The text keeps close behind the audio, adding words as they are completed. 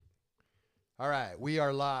All right, we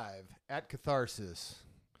are live at Catharsis.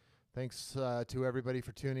 Thanks to everybody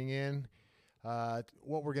for tuning in.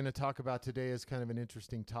 What we're going to talk about today is kind of an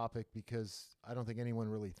interesting topic because I don't think anyone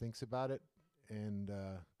really thinks about it, and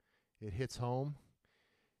it hits home.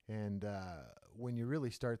 And when you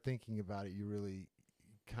really start thinking about it, you really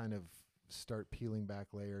kind of start peeling back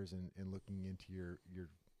layers and looking into your,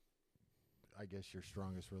 I guess, your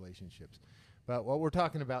strongest relationships. But what we're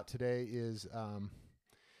talking about today is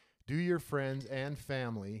do your friends and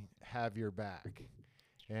family have your back?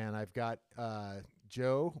 And I've got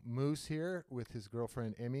Joe Moose here with his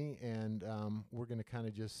girlfriend Emmy, and we're going to kind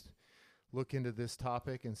of just look into this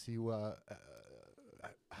topic and see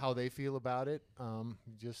how they feel about it.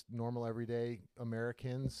 Just normal, everyday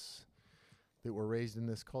Americans that were raised in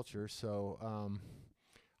this culture. So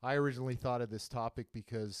I originally thought of this topic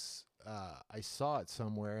because I saw it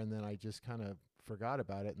somewhere, and then I just kind of forgot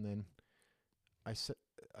about it, and then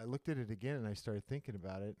I looked at it again, and I started thinking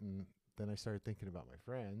about it, and then I started thinking about my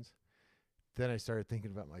friends. Then I started thinking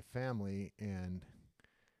about my family, and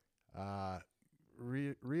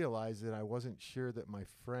realized that I wasn't sure that my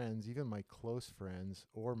friends, even my close friends,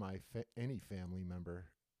 or any family member,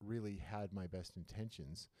 really had my best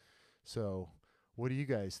intentions. So, what do you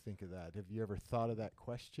guys think of that? Have you ever thought of that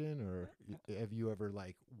question, or have you ever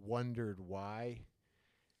wondered why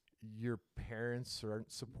your parents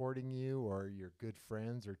aren't supporting you, or your good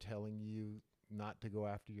friends are telling you not to go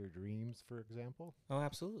after your dreams, for example? Oh,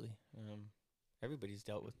 absolutely. Everybody's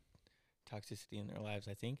dealt with toxicity in their lives,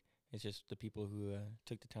 I think. It's just the people who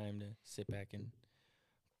took the time to sit back and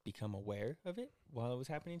become aware of it while it was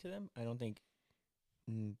happening to them. I don't think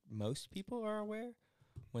most people are aware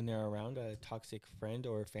when they're around a toxic friend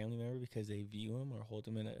or a family member because they view them or hold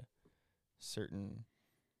them in a certain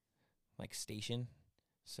station.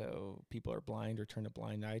 So people are blind or turn a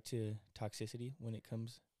blind eye to toxicity when it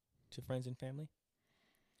comes to friends and family.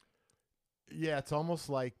 Yeah, it's almost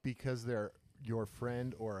like because they're your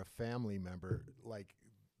friend or a family member,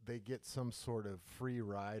 they get some sort of free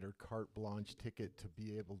ride or carte blanche ticket to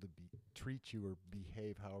be able to treat you or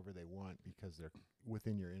behave however they want because they're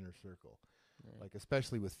within your inner circle. Right.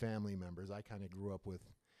 Especially with family members. I kind of grew up with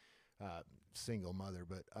single mother,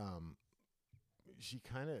 but she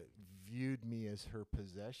kind of viewed me as her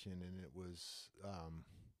possession, and it was,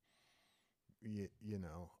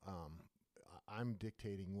 I'm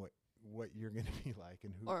dictating what you're going to be like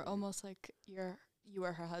and who. Or almost like you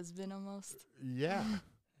are her husband almost. Yeah.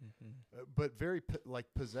 Mm-hmm. But very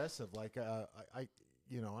possessive.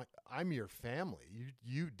 I'm your family.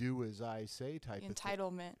 You do as I say type of thing.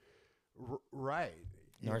 Entitlement. Right.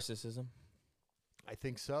 Narcissism. I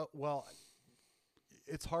think so. Well,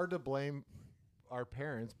 it's hard to blame our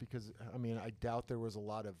parents because, I doubt there was a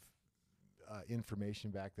lot of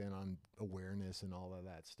information back then on awareness and all of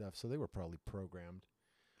that stuff. So they were probably programmed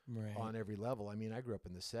on every level. I grew up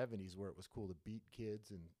in the 70s where it was cool to beat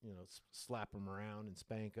kids and, slap them around and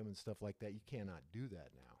spank them and stuff like that. You cannot do that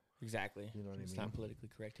now. Exactly. You know what I mean? It's not politically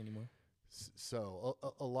correct anymore. So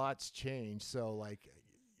a lot's changed. So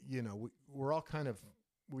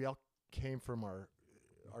we all came from our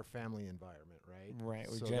family environment, right? Right.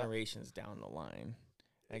 We're so generations down the line,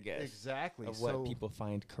 I guess. Exactly. Of what people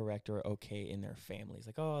find correct or okay in their families.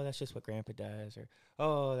 Like, oh, that's just what grandpa does, or,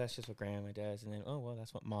 oh, that's just what grandma does. And then, oh, well,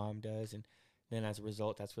 that's what mom does. And then as a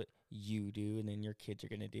result, that's what you do. And then your kids are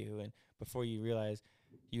going to do. And before you realize,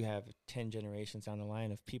 you have 10 generations down the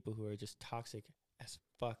line of people who are just toxic as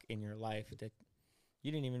fuck in your life that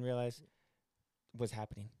you didn't even realize was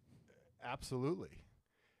happening. Absolutely.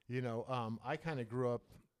 I kind of grew up,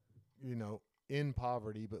 in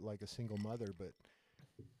poverty, but like a single mother, but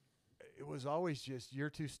it was always just, you're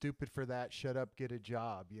too stupid for that. Shut up, get a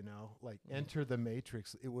job, enter the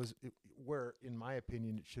matrix. Where, in my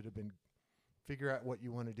opinion, it should have been figure out what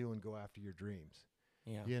you want to do and go after your dreams.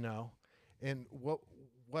 Yeah. And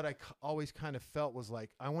what I always kind of felt was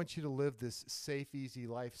like, I want you to live this safe, easy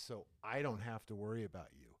life so I don't have to worry about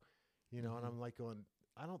you, and I'm like going,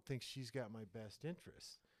 I don't think she's got my best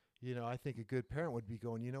interest. I think a good parent would be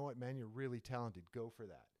going, you know what, man, you're really talented. Go for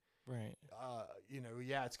that. Right.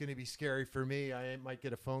 Yeah, it's going to be scary for me. I might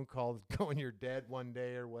get a phone call going, you're dead one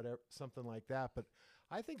day or whatever, something like that. But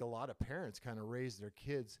I think a lot of parents kind of raise their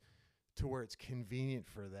kids to where it's convenient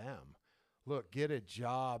for them. Look, get a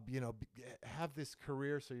job, have this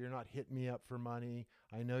career so you're not hitting me up for money.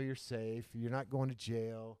 I know you're safe. You're not going to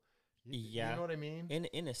jail. Yeah. You know what I mean?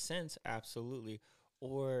 In a sense, absolutely.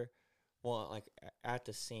 Or, well, at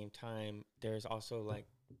the same time, there's also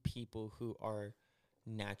people who are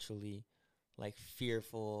naturally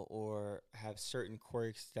fearful or have certain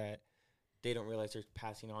quirks that they don't realize they're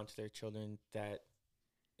passing on to their children that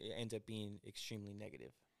it ends up being extremely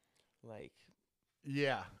negative. Like,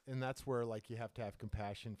 Yeah, and that's where like you have to have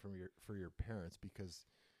compassion from for your parents because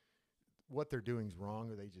what they're doing is wrong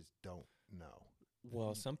or they just don't know.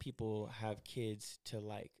 well, some people have kids to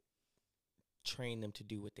like train them to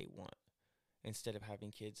do what they want instead of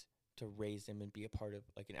having kids to raise them and be a part of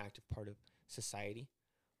like an active part of society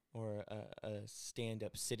or a stand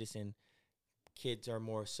up citizen. Kids are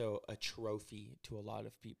more so a trophy to a lot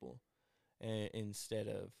of people instead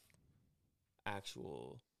of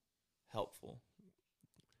actual helpful.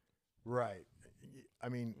 Right. I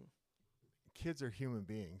mean, kids are human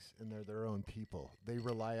beings and they're their own people. They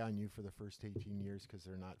rely on you for the first 18 years because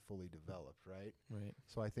they're not fully developed, right? Right.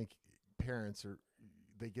 So I think parents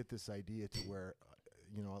they get this idea to where,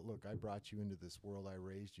 look, I brought you into this world, I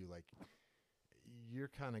raised you, like, you're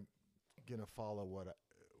kind of going to follow what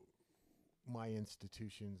my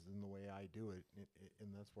institutions and the way I do it. And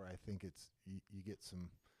that's where I think you get some,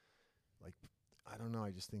 like, I don't know,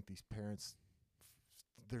 I just think these parents,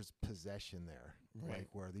 there's possession there, Right. like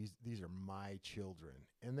where these are my children,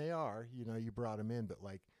 and they are. You brought them in, but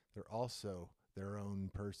like they're also their own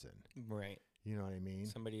person. Right. You know what I mean?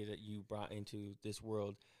 Somebody that you brought into this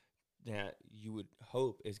world that you would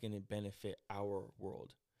hope is going to benefit our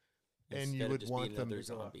world. And you instead of would just want being them another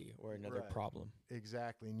to go out. zombie or another Right. problem.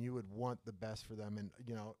 Exactly, and you would want the best for them. And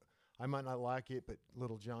I might not like it, but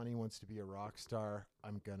little Johnny wants to be a rock star.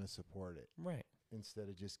 I'm gonna support it Right. instead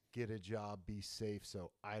of just get a job, be safe,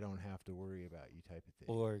 so I don't have to worry about you, type of thing.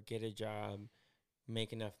 Or get a job,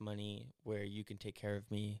 make enough money where you can take care of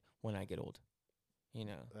me when I get old.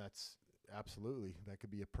 That's absolutely, that could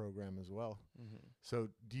be a program as well. Mm-hmm. So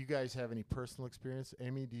do you guys have any personal experience?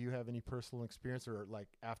 Amy, do you have any personal experience, or like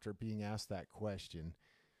after being asked that question,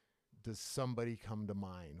 does somebody come to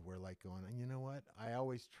mind where like going, you know what, I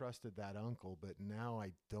always trusted that uncle, but now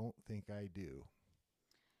I don't think I do?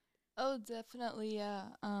 Oh, definitely, yeah.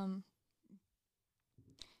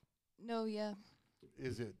 No, yeah.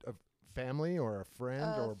 Is it a family or a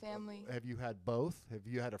friend, or Family. have you had both? Have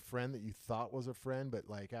you had a friend that you thought was a friend, but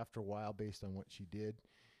like after a while, based on what she did,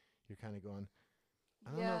 you're kind of going,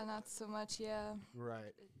 I don't Yeah, know. not so much, yeah.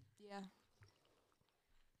 Right. Yeah.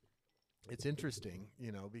 It's interesting,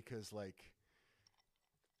 because like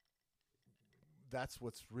that's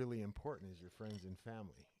what's really important is your friends and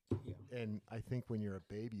family. Yeah. And I think when you're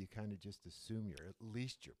a baby, you kind of just assume at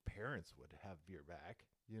least your parents would have your back.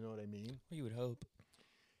 You know what I mean? Well, you would hope.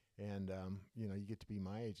 And, you get to be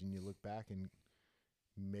my age and you look back and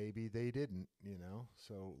maybe they didn't,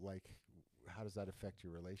 So, like, how does that affect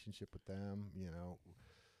your relationship with them?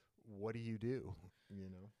 What do you do?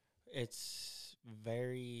 It's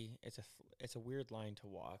it's a weird line to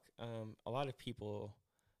walk. A lot of people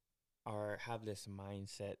have this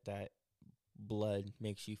mindset that blood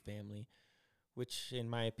makes you family, which in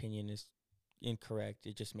my opinion is incorrect.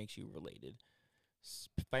 It just makes you related.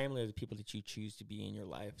 Family are the people that you choose to be in your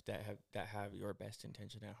life that have your best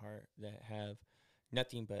intention at heart, that have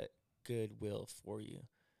nothing but goodwill for you.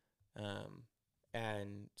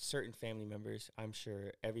 And certain family members, I'm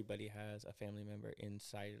sure everybody has a family member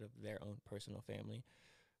inside of their own personal family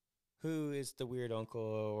who is the weird uncle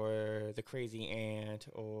or the crazy aunt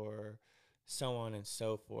or so on and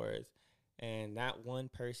so forth. And that one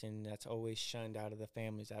person that's always shunned out of the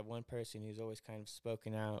families, that one person who's always kind of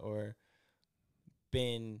spoken out or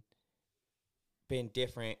been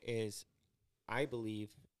different is, I believe,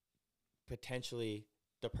 potentially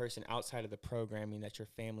the person outside of the programming that your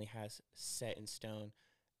family has set in stone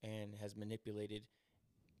and has manipulated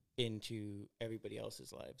into everybody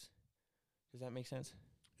else's lives. Does that make sense?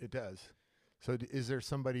 It does. So is there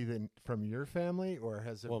somebody then from your family, or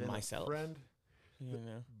has there been myself. a friend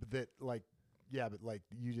that like, yeah, but like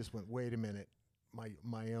you just went, wait a minute,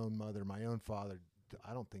 my own mother, my own father,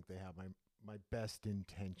 I don't think they have my best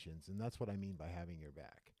intentions. And that's what I mean by having your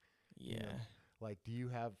back. Yeah. Like, do you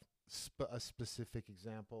have a specific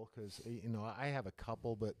example? Because, I have a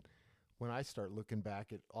couple, but when I start looking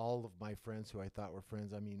back at all of my friends who I thought were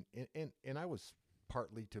friends, I mean, and I was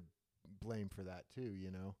partly to blame for that too,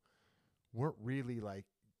 weren't really like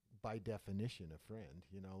by definition a friend,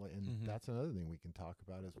 and Mhm. that's another thing we can talk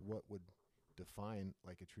about is what would define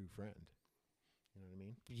like a true friend. You know what I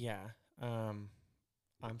mean? Yeah.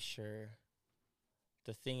 I'm sure.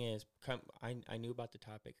 The thing is, I knew about the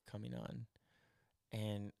topic coming on,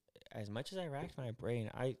 and as much as I racked my brain,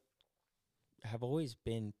 I have always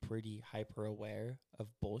been pretty hyper aware of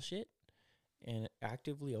bullshit and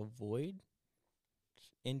actively avoid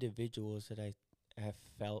individuals that I have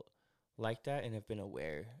felt like that and have been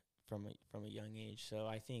aware from a young age. So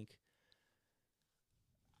I think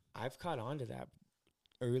I've caught on to that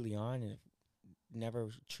early on and never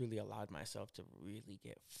truly allowed myself to really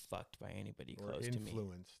get fucked by anybody Or close to me.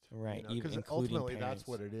 influenced. Right, Because including ultimately parents. that's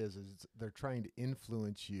what it is they're trying to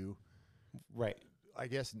influence you, Right. I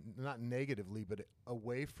guess, not negatively, but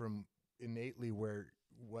away from innately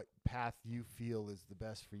what path you feel is the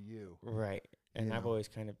best for you. Right. And You I've know? always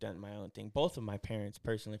kind of done my own thing. Both of my parents,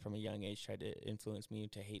 personally, from a young age, tried to influence me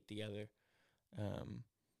to hate the other.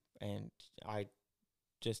 And I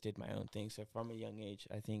just did my own thing. So from a young age,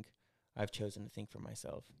 I think I've chosen to think for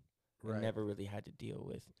myself. I Right. never really had to deal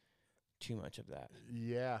with too much of that.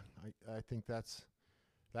 Yeah, I think that's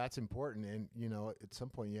important. And, at some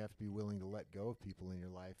point you have to be willing to let go of people in your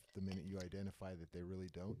life the minute you identify that they really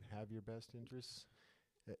don't have your best interests.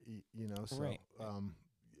 So Right.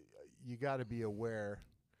 You got to be aware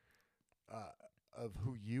of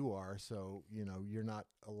who you are. So, you're not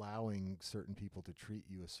allowing certain people to treat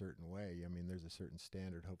you a certain way. I mean, there's a certain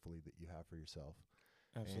standard, hopefully, that you have for yourself.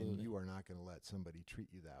 Absolutely. And you are not going to let somebody treat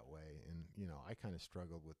you that way. And, I kind of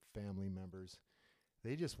struggled with family members.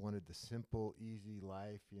 They just wanted the simple, easy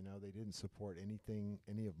life. They didn't support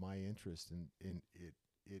any of my interests, and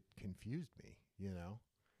it confused me,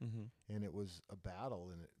 Mm-hmm. and it was a battle.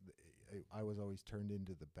 And I was always turned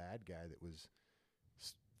into the bad guy that was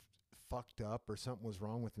fucked up, or something was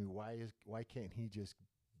wrong with me. Why can't he just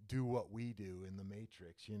do what we do in the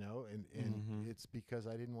Matrix, And Mm-hmm. it's because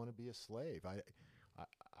I didn't want to be a slave.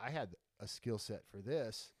 I had a skill set for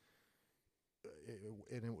this,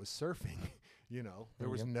 and it was surfing. There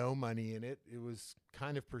was Yep. no money in it. It was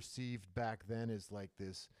kind of perceived back then as like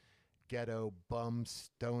this ghetto bum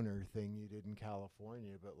stoner thing you did in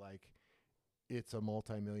California, but like it's a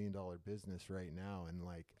multi-million-dollar business right now. And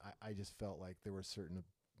like I just felt like there were certain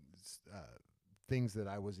things that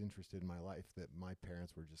I was interested in my life that my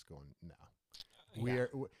parents were just going, no.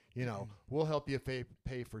 We'll help you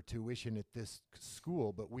pay for tuition at this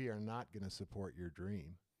school, but we are not going to support your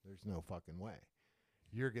dream. There's no fucking way.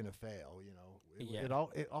 You're going to fail, Yeah. It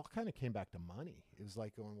all kind of came back to money. It was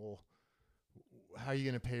like going, well, how are you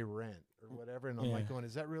going to pay rent or whatever? And I'm Yeah. like going,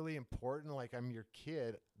 is that really important? Like, I'm your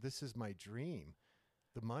kid. This is my dream.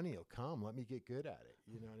 The money will come. Let me get good at it.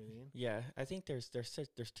 You know what I mean? Yeah, I think there's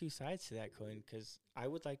two sides to that coin, because I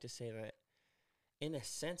would like to say that, in a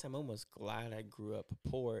sense, I'm almost glad I grew up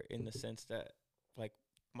poor, in the sense that, like,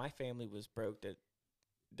 my family was broke, that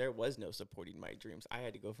there was no supporting my dreams. I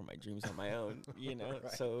had to go for my dreams on my own,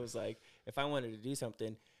 Right. So it was like, if I wanted to do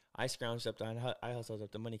something, I scrounged up I hustled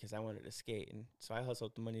up the money because I wanted to skate. And so I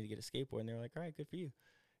hustled up the money to get a skateboard, and they were like, all right, good for you.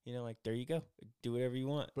 Like, there you go. Do whatever you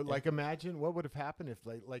want. But like, imagine what would have happened if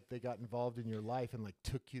like they got involved in your life and like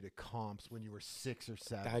took you to comps when you were 6 or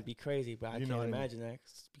 7. That'd be crazy, but I You know can't what I mean? imagine that,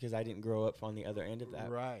 because I didn't grow up on the other end of that.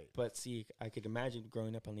 Right. But see, I could imagine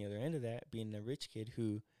growing up on the other end of that, being a rich kid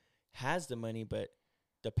who has the money, but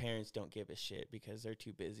the parents don't give a shit because they're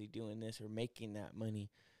too busy doing this or making that money.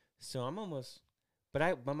 So I'm almost,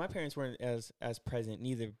 but my parents weren't as present,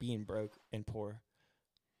 neither being broke and poor.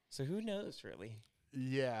 So who knows, really?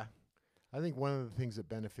 Yeah. I think one of the things that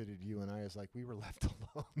benefited you and I is like we were left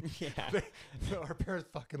alone. Yeah. Our parents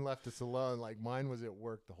fucking left us alone. Like mine was at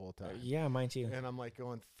work the whole time. Yeah, mine too. And I'm like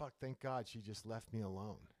going, fuck, thank God she just left me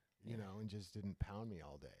alone, Yeah. and just didn't pound me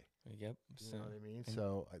all day. Yep. You know what I mean?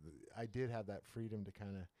 So I did have that freedom to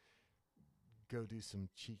kind of go do some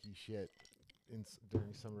cheeky shit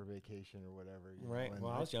during summer vacation or whatever. Right.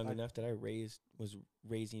 Well, I was young enough that I was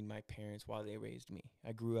raising my parents while they raised me.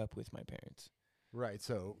 I grew up with my parents. Right.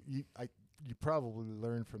 So you probably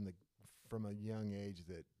learned from a young age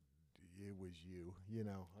that it was you.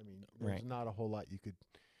 I mean, there's Right. not a whole lot you could,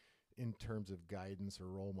 in terms of guidance or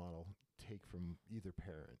role model, take from either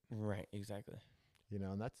parent. Right. Exactly.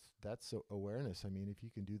 And that's awareness. I mean, if you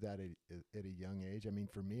can do that at a young age. I mean,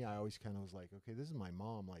 for me, I always kind of was like, okay, this is my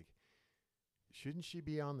mom. Like, shouldn't she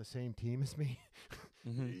be on the same team as me?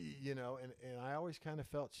 Mm-hmm. And I always kind of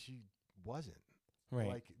felt she wasn't. Right.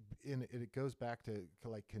 Like, it goes back to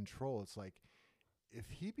like control. It's like, if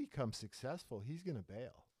he becomes successful, he's going to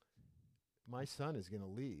bail. My son is going to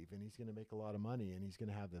leave, and he's going to make a lot of money, and he's going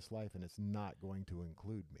to have this life, and it's not going to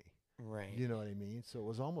include me. Right. You know what I mean? So it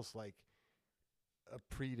was almost like a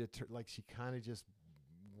like she kind of just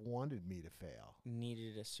wanted me to fail.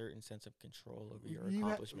 Needed a certain sense of control over your You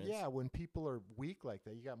accomplishments. yeah, when people are weak like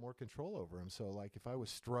that, you got more control over them. So like if I was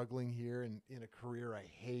struggling here and in a career I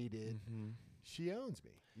hated, Mm-hmm. she owns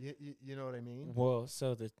me. You know what I mean? Well,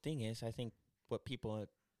 so the thing is, I think what people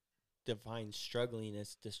define struggling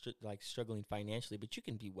as like struggling financially, but you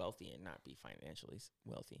can be wealthy and not be financially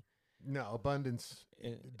wealthy. No, abundance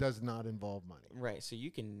does not involve money. Right. So you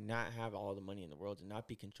can not have all the money in the world and not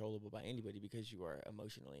be controllable by anybody because you are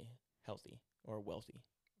emotionally healthy or wealthy.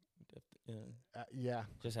 Yeah.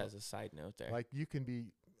 Just as a side note there. Like you can be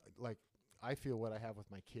like I feel what I have with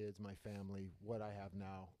my kids, my family, what I have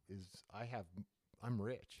now is I'm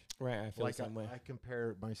rich. Right, I feel Like the same way. I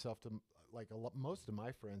compare myself to like most of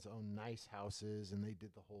my friends own nice houses and they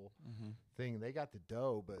did the whole thing. They got the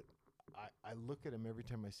dough, but I look at them every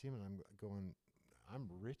time I see them and I'm going, I'm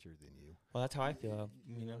richer than you. Well, that's how I feel.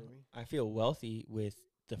 You know, what I mean? I feel wealthy with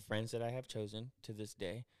the friends that I have chosen to this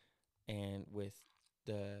day, and with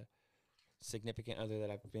the significant other that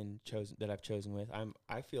I've chosen with.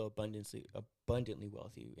 I feel abundantly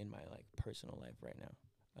wealthy in my like personal life right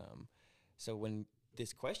now. So when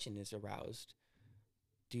this question is aroused,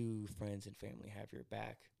 do friends and family have your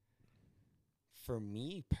back? For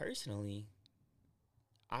me personally,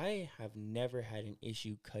 I have never had an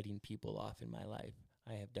issue cutting people off in my life.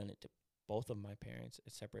 I have done it to both of my parents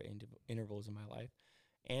at separate intervals in my life,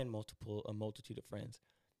 and a multitude of friends.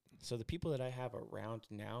 So the people that I have around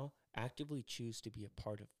now actively choose to be a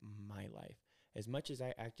part of my life as much as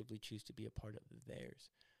I actively choose to be a part of theirs.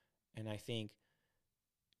 And I think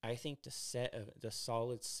the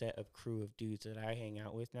solid set of crew of dudes that I hang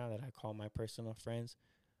out with now that I call my personal friends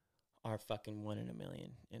are fucking 1 in a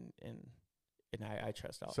million. And I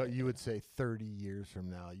trust all. So you would say 30 years from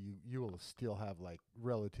now, you will still have like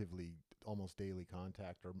relatively almost daily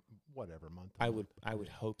contact or whatever month. I would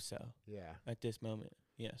hope so. Yeah. At this moment,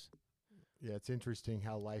 yes. Yeah, it's interesting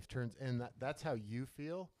how life turns, and that's how you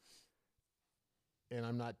feel. And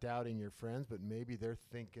I'm not doubting your friends, but maybe they're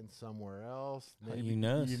thinking somewhere else. Maybe, Who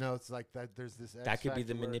knows? You know, it's like that. There's this. That could be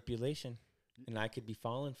the factor where- manipulation, and I could be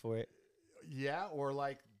falling for it. Yeah, or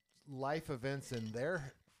like life events in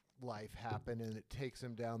their life happen, and it takes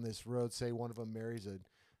them down this road. Say one of them marries an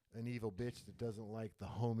evil bitch that doesn't like the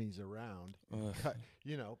homies around. Ugh.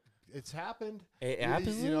 You know, it's happened. It You know,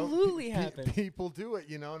 absolutely happened. People do it,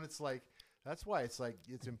 you know, and it's like that's why it's like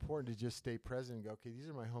it's important to just stay present and go, okay, these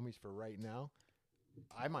are my homies for right now.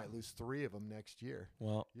 I might lose 3 of them next year.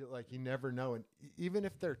 Well, You never know, and even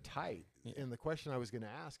if they're tight. Yeah. And the question I was going to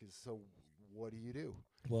ask is, so what do you do?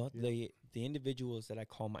 well, Yeah. the individuals that I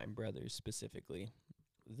call my brothers specifically,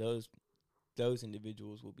 those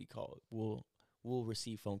individuals will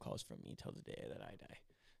receive phone calls from me till the day that I die,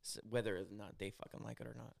 so whether or not they fucking like it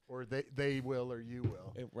or not. Or they will, or you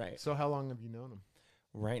will. Right. So how long have you known them?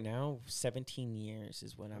 Right now, 17 years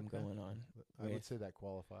is what I'm Okay. going on. I would with. say that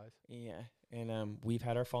qualifies. Yeah, and we've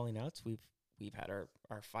had our falling outs. We've had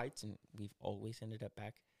our fights, and we've always ended up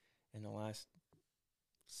back. And the last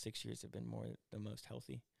 6 years have been the most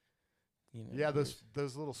healthy. You know, Yeah, those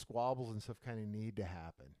little squabbles and stuff kind of need to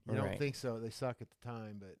happen. You don't Right. think so? They suck at the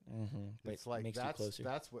time, but but it's like makes you closer.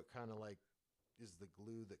 that's what kind of like is the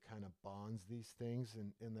glue that kind of bonds these things,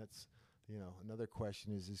 and that's another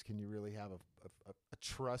question is can you really have a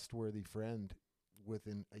trustworthy friend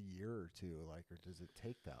within a year or two, like, or does it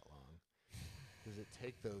take that long? Does it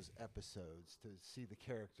take those episodes to see the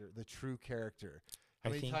character, the true character? How I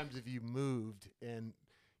many think- times have you moved and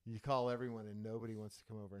you call everyone and nobody wants to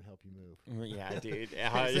come over and help you move? Yeah, dude.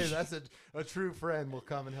 I say that's a true friend will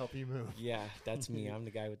come and help you move. Yeah, that's me. I'm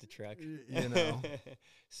the guy with the truck. You know,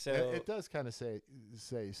 So it does kind of say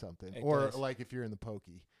something. It Or does. like if you're in the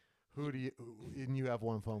pokey, and you have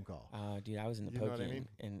one phone call. dude, I was in the You know what I pokey,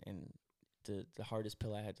 mean? and the hardest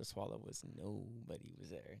pill I had to swallow was nobody was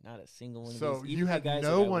there. Not a single one. So of these, you even the had guys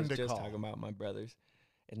no that I one was to just call. talking about my brothers.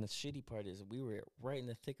 And the shitty part is we were right in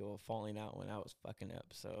the thick of a falling out when I was fucking up.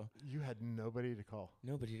 So You had nobody to call.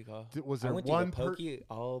 nobody to call. Was I there went one to the pokey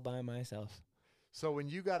all by myself. So when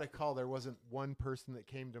you got a call, there wasn't one person that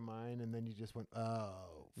came to mind, and then you just went, "Oh,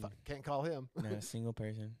 fuck, can't call him." Not a single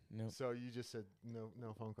person. No. So you just said no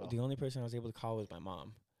phone call. The only person I was able to call was my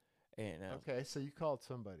mom. And Okay, so you called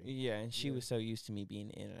somebody. yeah, and she Yeah. was so used to me being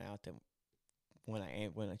in and out that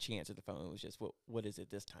when she answered the phone, it was just, what is it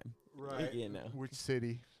this time? Right. You know. Which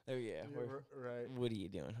city? Oh yeah. Right. What are you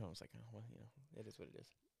doing? I was like, oh well, it is what it is.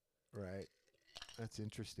 Right. That's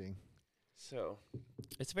interesting. So,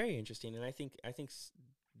 it's very interesting, and I think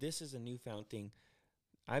this is a newfound thing.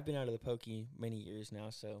 I've been out of the pokey many years now,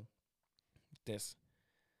 so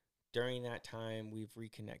during that time we've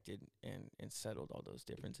reconnected and settled all those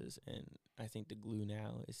differences, and I think the glue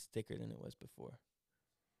now is thicker than it was before.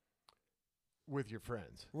 With your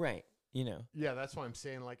friends. Right. Yeah, that's why I'm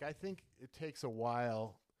saying, like, I think it takes a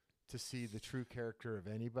while to see the true character of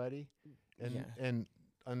anybody. And Yeah. and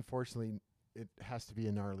unfortunately, it has to be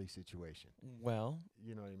a gnarly situation. Well,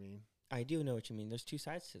 You know what I mean? I do know what you mean. There's 2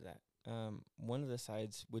 sides to that. One of the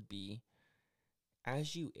sides would be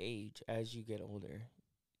as you age, as you get older,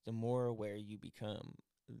 the more aware you become,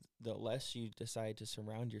 the less you decide to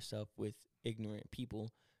surround yourself with ignorant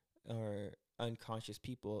people or unconscious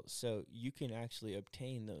people, so you can actually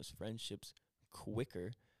obtain those friendships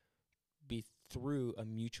quicker through a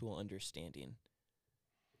mutual understanding,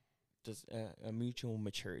 a mutual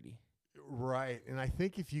maturity. Right. And I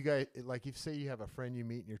think if you guys, like, if say you have a friend you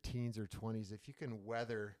meet in your teens or 20s, if you can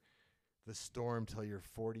weather the storm till you're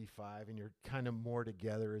 45 and you're kind of more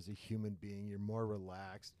together as a human being, you're more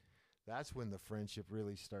relaxed, that's when the friendship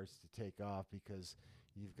really starts to take off, because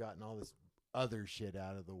you've gotten all this other shit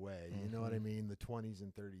out of the way. You know what I mean? The 20s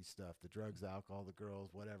and 30s stuff, the drugs, the alcohol, the girls,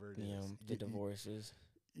 whatever it is. The divorces.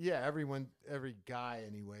 Yeah, every guy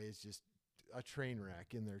anyway is just a train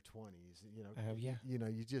wreck in their 20s. You know,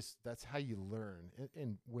 you just, that's how you learn,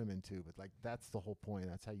 and women too. But like, that's the whole point.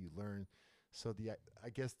 That's how you learn. So I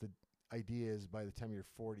guess the idea is, by the time you're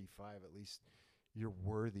 45, at least you're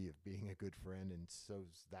worthy of being a good friend, and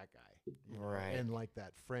so's that guy. Right. And like,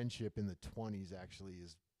 that friendship in the 20s actually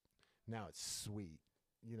is, now it's sweet,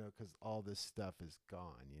 because all this stuff is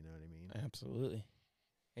gone. You know what I mean? Absolutely.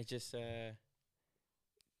 It just it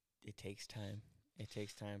takes time. It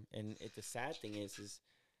takes time, and the sad thing is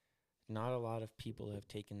not a lot of people have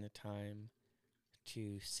taken the time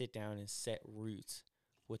to sit down and set roots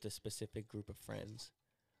with a specific group of friends,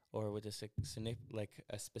 or with a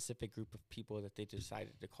specific group of people that they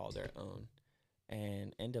decided to call their own,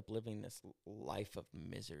 and end up living this life of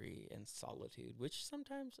misery and solitude, which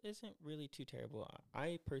sometimes isn't really too terrible.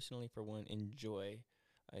 I personally, for one, enjoy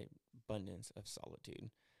an abundance of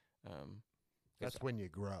solitude. That's when you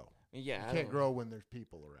grow. Yeah, you can't grow when there's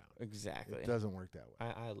people around. Exactly. It doesn't work that way.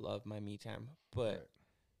 I love my me time, but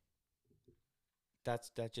that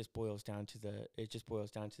just boils down to the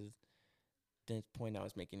point I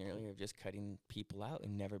was making earlier of just cutting people out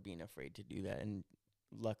and never being afraid to do that. And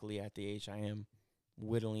luckily, at the age I am,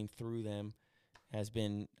 whittling through them has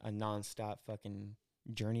been a nonstop fucking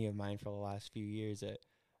journey of mine for the last few years, that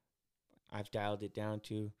I've dialed it down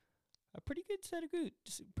to a pretty good set of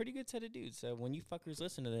dudes. So when you fuckers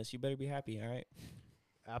listen to this, you better be happy, all right?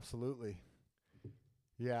 Absolutely.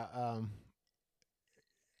 Yeah.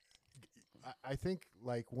 I think,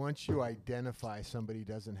 like, once you identify somebody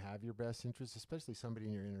doesn't have your best interest, especially somebody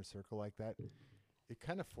in your inner circle like that, it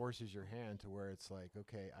kind of forces your hand to where it's like,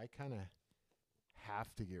 okay, I kind of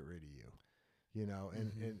have to get rid of you.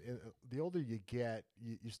 And the older you get,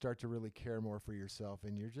 you start to really care more for yourself,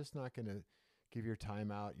 and you're just not going to give your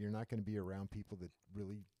time out. You're not going to be around people that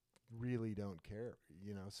really, really don't care,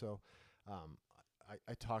 So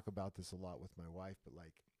I talk about this a lot with my wife, but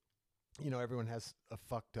like, everyone has a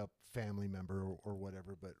fucked up family member or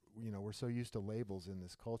whatever, but, we're so used to labels in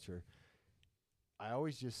this culture. I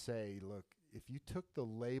always just say, look, if you took the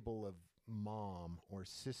label of mom or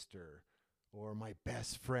sister or my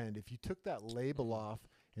best friend, if you took that label off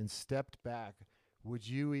and stepped back, would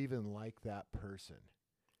you even like that person?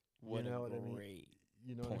 What you know a what I mean? great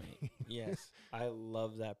point. What I mean? Yes, I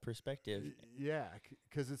love that perspective. Yeah,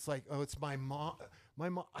 because it's like, oh, it's my mom. My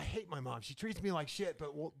mom. I hate my mom. She treats me like shit.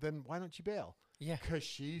 But then why don't you bail? Yeah, because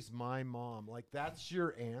she's my mom. Like, that's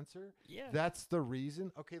your answer. Yeah, that's the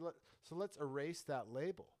reason. Okay, so let's erase that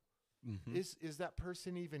label. Mm-hmm. Is that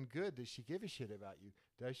person even good? Does she give a shit about you?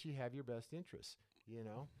 Does she have your best interests?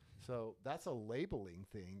 So that's a labeling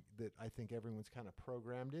thing that I think everyone's kind of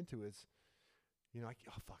programmed into. Is, oh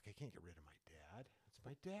fuck, I can't get rid of my dad. It's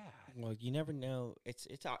my dad. Well, you never know.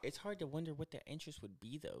 It's hard to wonder what the interest would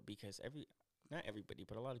be, though, because not everybody,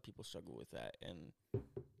 but a lot of people struggle with that, and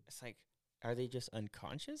it's like, are they just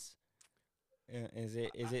unconscious? Is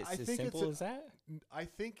it as simple as that? I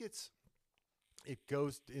think it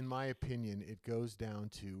goes, in my opinion, it goes down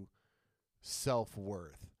to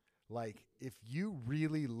self-worth. Like, if you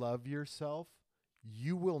really love yourself,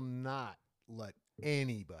 you will not let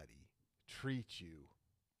anybody treat you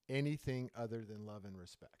anything other than love and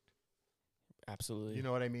respect. Absolutely. You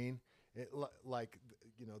know what I mean?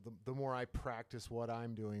 The more I practice what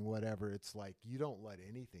I'm doing, whatever, it's like, you don't let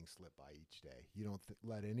anything slip by each day. You don't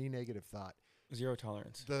let any negative thought. Zero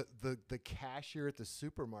tolerance. The cashier at the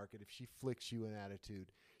supermarket, if she flicks you an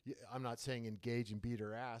attitude, I'm not saying engage and beat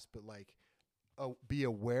her ass, but like, be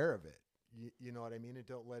aware of it. You know what I mean? And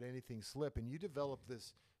don't let anything slip. And you develop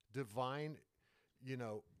this divine,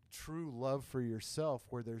 true love for yourself,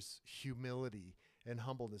 where there's humility and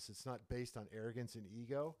humbleness. It's not based on arrogance and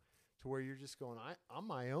ego, to where you're just going, I'm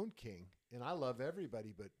my own king and I love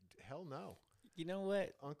everybody, but hell no. You know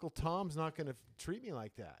what? Uncle Tom's not going to treat me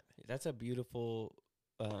like that. That's a beautiful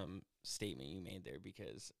statement you made there,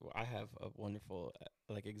 because I have a wonderful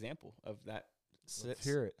example of that Let's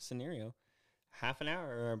hear it. Scenario. Half an hour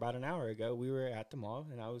or about an hour ago, we were at the mall,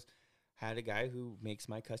 and I was had a guy who makes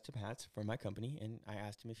my custom hats for my company, and I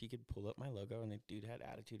asked him if he could pull up my logo, and the dude had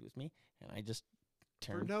attitude with me, and I just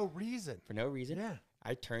For turned no reason. for no reason. Yeah.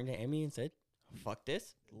 I turned to Emmy and said, "Fuck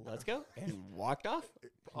this, let's go," and walked off.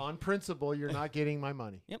 On principle, you're not getting my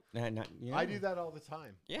money. Yep, I do that all the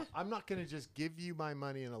time. Yeah. I'm not going to just give you my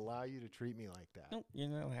money and allow you to treat me like that.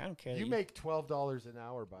 No, I don't care. You that make $12 an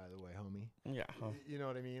hour, by the way, homie. yeah. Huh. You know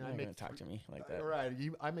what I mean? You're I not make gonna talk to me like that. Right.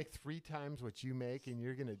 I make 3 times what you make, and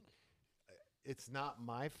you're gonna. It's not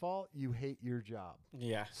my fault. You hate your job,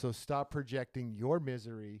 Yeah. so stop projecting your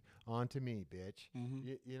misery onto me, bitch.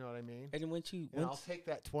 Mm-hmm. You know what I mean? And once you, And I'll take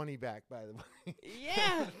that 20 back, by the way.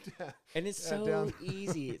 yeah. And it's Yeah, so down.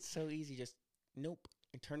 easy. It's so easy. Just nope.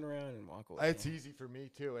 And turn around and walk away. It's easy for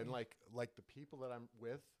me too, and like the people that I'm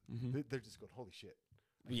with, Mhm. they're just going, "Holy shit!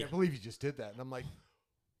 I Yeah. can't believe you just did that." And I'm like,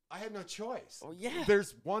 I had no choice. Oh yeah.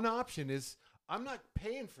 There's one option: is I'm not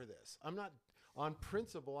paying for this. I'm not on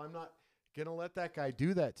principle. I'm not gonna let that guy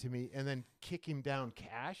do that to me and then kick him down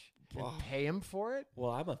cash and Wow. pay him for it.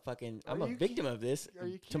 Well, I'm Are a you victim of this Are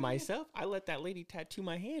you to kidding me? myself. I let that lady tattoo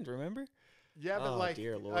my hand. Remember? Yeah, but Oh, like,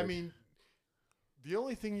 dear I Lord. mean, the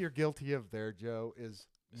only thing you're guilty of there, Joe, is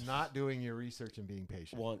not doing your research and being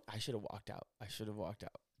patient. Well, I should have walked out.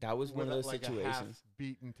 That was With one of those like situations. a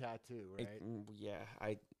half-beaten tattoo, right? Yeah.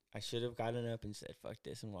 I should have gotten up and said fuck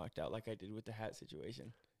this and walked out like I did with the hat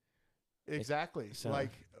situation. Exactly. so-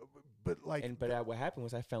 Like, but like, But what happened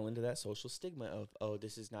was I fell into that social stigma of, oh,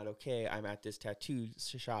 this is not okay. I'm at this tattoo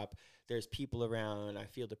shop. There's people around. I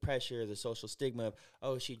feel the pressure, the social stigma of,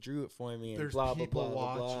 oh, she drew it for me and there's blah, blah, people blah,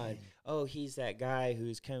 blah, blah. watching. And, oh, he's that guy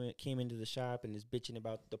who's came into the shop and is bitching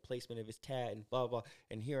about the placement of his tat and blah, blah.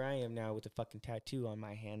 And here I am now with a fucking tattoo on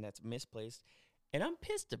my hand that's misplaced. And I'm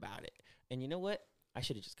pissed about it. And you know what? I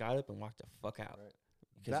should have just got up and walked the fuck out. Right.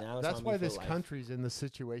 Because now it's That's on why me for this life. country's in the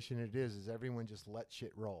situation it is everyone just let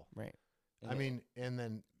shit roll. Right. I mean, and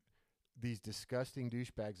then these disgusting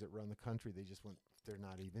douchebags that run the country, they're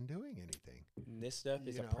not even doing anything. This stuff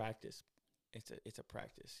is you a know. practice. It's a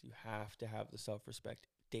practice. You have to have the self-respect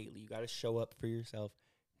daily. You got to show up for yourself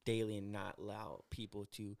daily and not allow people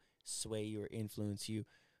to sway you or influence you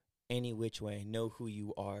any which way. Know who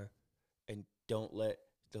you are, and don't let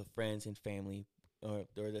the friends and family or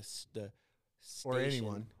the Or station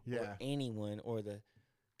anyone, yeah. or anyone or the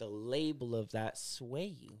label of that sway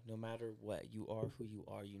you. No matter what, you are who you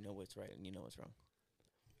are. You know what's right and you know what's wrong.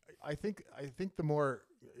 I think the more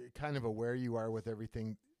kind of aware you are with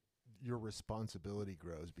everything, your responsibility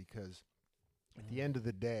grows, because at the end of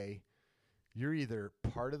the day, you're either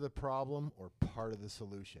part of the problem or part of the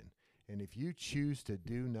solution. And if you choose to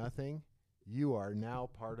do nothing, you are now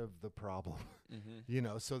part of the problem. Mm-hmm. You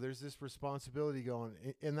know, so there's this responsibility going,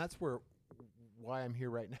 and that's why I'm here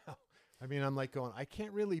right now. I mean, I'm like going, I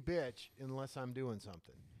can't really bitch unless I'm doing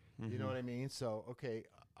something. You know what I mean? So, okay,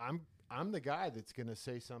 I'm the guy that's going to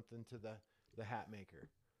say something to the hat maker,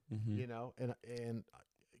 you know, and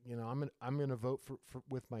you know, I'm going to vote for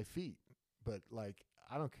with my feet, but like,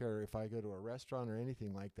 I don't care if I go to a restaurant or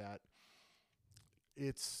anything like that.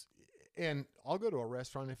 And I'll go to a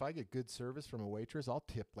restaurant. If I get good service from a waitress, I'll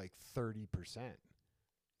tip like 30%,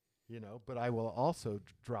 you know, but I will also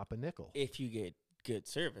drop a nickel. If you get good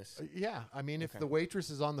service. Yeah. I mean, if Okay. the waitress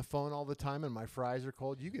is on the phone all the time and my fries are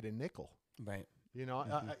cold, you get a nickel. Right. You know,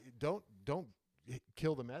 don't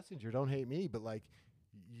kill the messenger. Don't hate me, but like,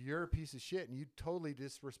 you're a piece of shit and you totally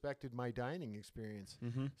disrespected my dining experience.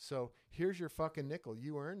 Mm-hmm. So here's your fucking nickel.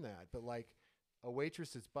 You earned that. But like a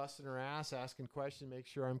waitress that's busting her ass, asking questions, make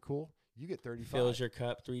sure I'm cool, you get 35. Fills your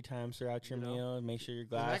cup 3 times throughout your You know? meal and make sure your And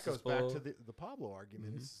glass that goes is full. back to the Pablo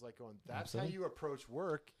argument. Mhm. It's like going, that's Absolutely. how you approach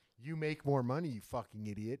work. You make more money, you fucking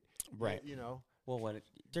idiot. Right. You know, Well,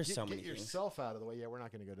 there's so get many things. yourself out of the way. Yeah, we're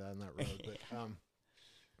not going to go down that road, but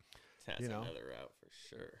That's you know. another route for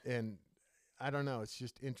sure. and I don't know. It's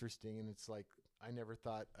just interesting, and it's like I never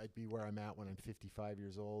thought I'd be where I'm at when I'm 55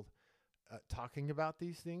 years old, talking about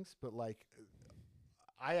these things. But like,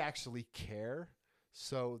 I actually care,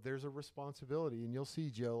 so there's a responsibility, and you'll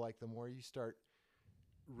see, Joe. Like the more you start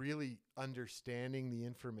really understanding the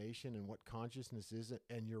information and what consciousness is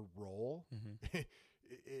and your role, Mm-hmm.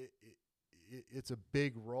 it's a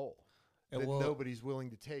big role And that well- nobody's willing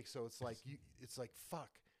to take. So it's like it's like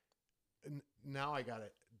fuck. Now I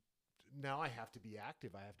gotta. Now I have to be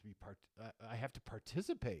active. I have to be I have to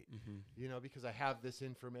participate. Mm-hmm. You know, because I have this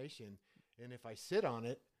information, and if I sit on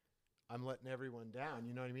it, I'm letting everyone down.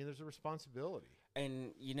 You know what I mean? There's a responsibility.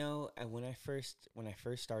 And you know, and when I first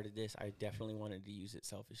started this, I definitely wanted to use it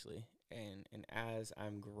selfishly. And as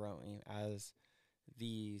I'm growing, as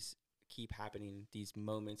these keep happening, these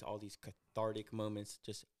moments, all these cathartic moments,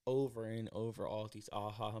 just over and over, all these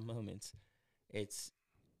aha moments. It's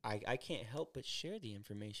I can't help but share the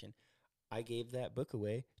information. I gave that book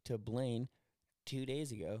away to Blaine 2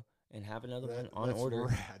 days ago and have another one on That's order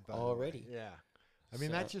rad, by the way. already. Yeah. I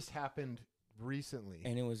mean, that So- just happened recently.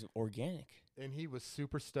 And it was organic. And he was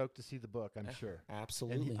super stoked to see the book, I'm sure.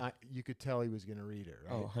 Absolutely. And you could tell he was going to read it,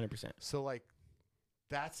 right? Oh, 100%. So, like,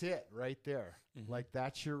 that's it right there. Mhm. Like,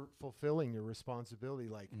 that's your fulfilling your responsibility.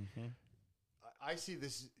 Like, Mm-hmm. I see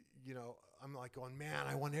this, I'm like going, man,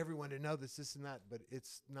 I want everyone to know this, and that. But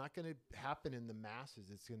it's not going to happen in the masses.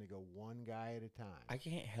 It's going to go one guy at a time. I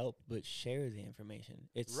can't help but share the information.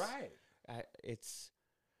 It's right. It's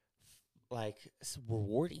like it's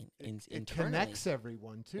rewarding. It internally. connects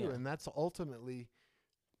everyone, too. Yeah. And that's ultimately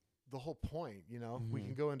the whole point, We can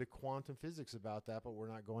Mhm. go into quantum physics about that, but we're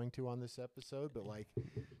not going to on this episode. But, like,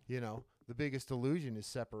 the biggest illusion is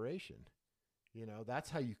separation. That's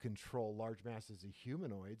how you control large masses of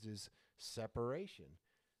humanoids is separation.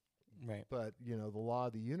 Right. But, the law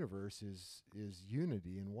of the universe is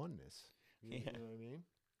unity and oneness. You Yeah. know what I mean?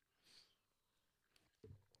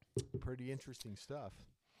 Pretty interesting stuff.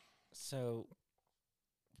 So,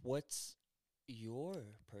 what's your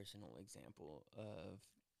personal example of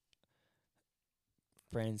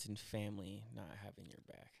friends and family not having your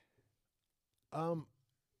back?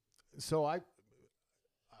 So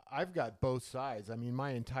I've got both sides. I mean,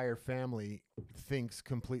 my entire family thinks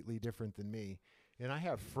completely different than me. And I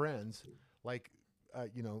have friends like,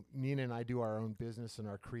 Nina and I do our own business and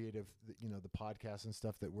our creative, the podcasts and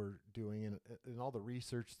stuff that we're doing and all the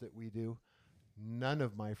research that we do. None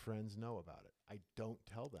of my friends know about it. I don't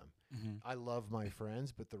tell them. Mm-hmm. I love my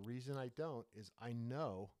friends, but the reason I don't is I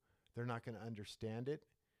know they're not going to understand it.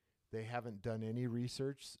 They haven't done any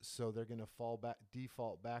research, so they're going to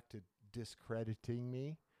default back to discrediting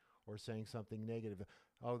me or saying something negative.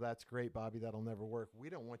 Oh, that's great, Bobby. That'll never work. We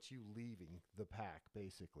don't want you leaving the pack,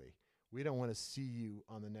 basically. We don't want to see you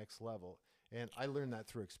on the next level. And I learned that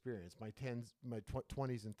through experience. My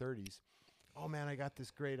 20s and 30s. Oh, man, I got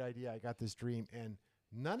this great idea. I got this dream. And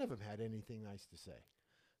none of them had anything nice to say.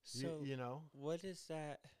 So, you know? what does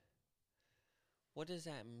that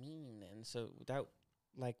mean then? So that,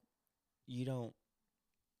 like, you don't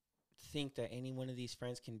think that any one of these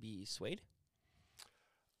friends can be swayed?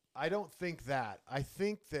 I don't think that. I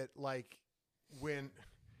think that, like, when,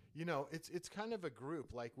 it's kind of a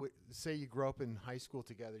group. Like, say you grow up in high school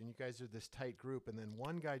together and you guys are this tight group, and then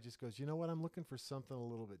one guy just goes, you know what, I'm looking for something a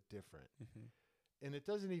little bit different. Mm-hmm. And it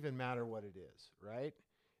doesn't even matter what it is, right?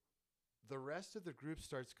 The rest of the group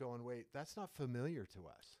starts going, wait, that's not familiar to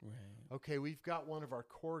us. Right. Okay, we've got one of our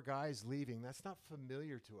core guys leaving. That's not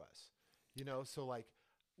familiar to us. So, like,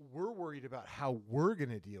 we're worried about how we're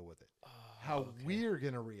going to deal with it, how we're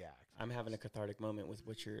going to react. I'm having a cathartic moment with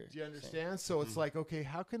what you're Do you understand? saying. So it's like, okay,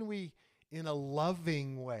 how can we, in a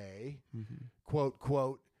loving way, Mm-hmm. quote,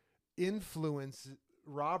 quote, influence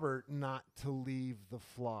Robert not to leave the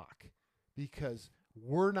flock? Because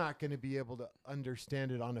we're not going to be able to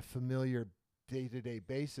understand it on a familiar day-to-day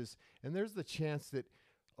basis. And there's the chance that,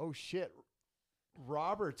 oh, shit,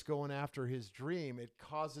 Robert's going after his dream. It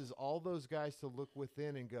causes all those guys to look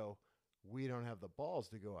within and go, we don't have the balls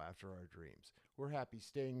to go after our dreams. We're happy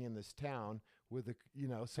staying in this town with the,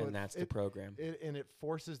 so And that's the program. And it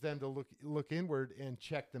forces them to look inward and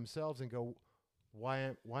check themselves and go, why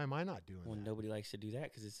am I not doing Well, that? nobody likes to do that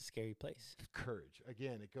because it's a scary place. Courage.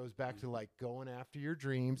 Again, it goes back to, like, going after your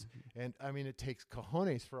dreams. And I mean, it takes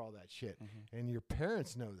cojones for all that shit. Mm-hmm. And your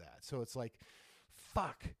parents know that. So it's like,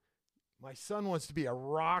 fuck, my son wants to be a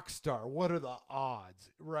rock star. What are the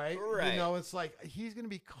odds? Right? Right. It's like he's going to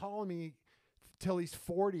be calling me till he's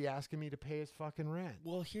 40 asking me to pay his fucking rent.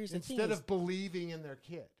 Well, here's the thing. Instead of believing in their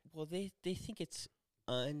kid. Well, they think it's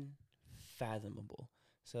unfathomable.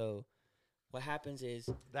 So what happens is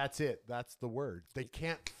That's it. That's the word. They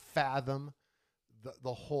can't fathom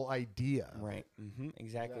the whole idea. right. Mm-hmm,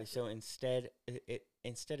 exactly. So instead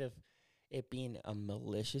of it being a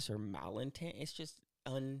malicious or malintent, it's just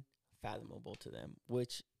unfathomable to them,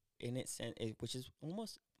 which in its sense, which is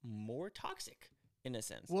almost more toxic in a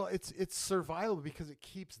sense. Well, it's survival because it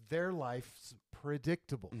keeps their life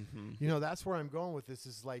predictable. Mm-hmm. That's where I'm going with this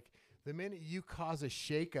is, like, the minute you cause a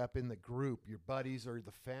shakeup in the group, your buddies or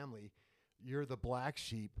the family, you're the black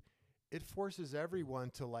sheep. It forces everyone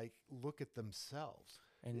to, like, look at themselves.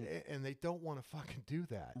 And they don't want to fucking do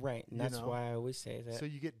that. Right. And that's why I always say that. So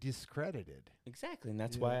you get discredited. Exactly. And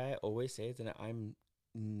that's why I always say that I'm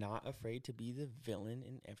not afraid to be the villain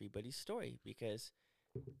in everybody's story, because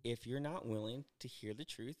if you're not willing to hear the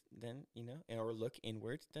truth, then, or look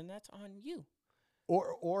inwards, then that's on you.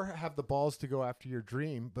 or have the balls to go after your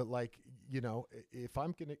dream. But like, if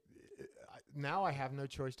I'm going to, now I have no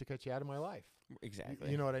choice to cut you out of my life. Exactly.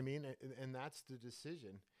 You know what I mean? And that's the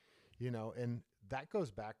decision, and that goes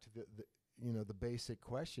back to the basic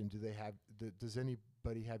question. Does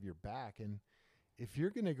anybody have your back? And if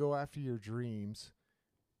you're going to go after your dreams,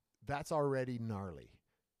 that's already gnarly,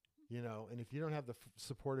 and if you don't have the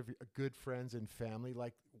support of your good friends and family,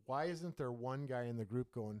 like, why isn't there one guy in the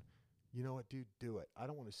group going, you know what, dude, do it. I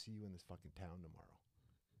don't want to see you in this fucking town tomorrow.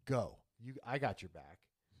 Go. I got your back.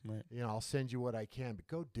 Right. I'll send you what I can, but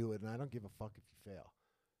go do it. And I don't give a fuck if you fail.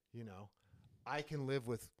 I can live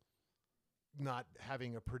with not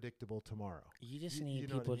having a predictable tomorrow. You just need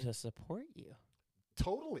people to support you.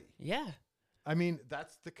 Totally. Yeah. I mean,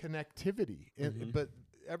 that's the connectivity. But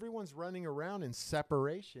everyone's running around in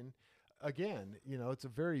separation. Again, it's a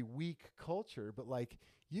very weak culture, but like,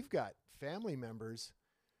 you've got family members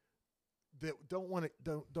that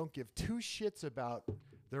don't give two shits about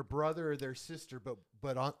their brother or their sister, but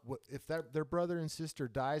if their brother and sister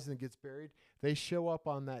dies and gets buried, they show up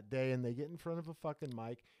on that day and they get in front of a fucking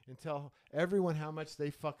mic and tell everyone how much they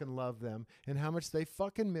fucking love them and how much they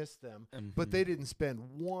fucking miss them, but they didn't spend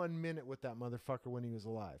 1 minute with that motherfucker when he was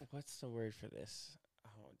alive. What's the word for this?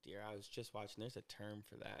 Oh dear, I was just watching. There's a term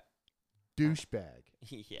for that. Douchebag.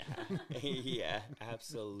 Yeah, yeah,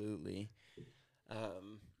 absolutely.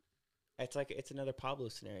 It's another Pablo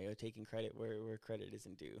scenario, taking credit where credit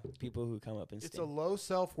isn't due. People who come up and it's a low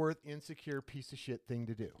self-worth, insecure piece of shit thing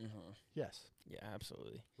to do. Yes. Yeah,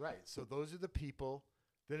 absolutely. Right. So those are the people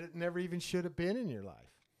that it never even should have been in your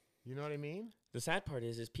life. You know what I mean? The sad part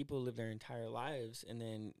is people live their entire lives and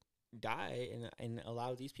then die and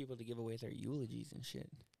allow these people to give away their eulogies and shit.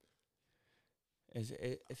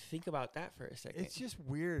 Think about that for a second. It's just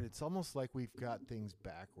weird. It's almost like we've got things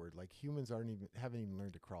backward. Like humans haven't even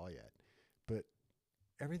learned to crawl yet. But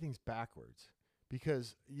everything's backwards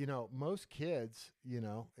because, most kids,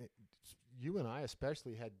 you and I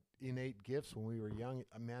especially had innate gifts when we were young.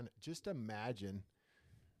 Man, just imagine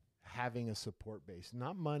having a support base,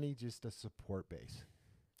 not money, just a support base.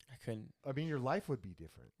 I mean, your life would be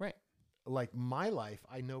different. Right. Like my life,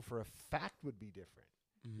 I know for a fact would be different.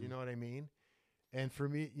 You know what I mean? And for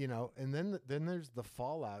me, and then there's the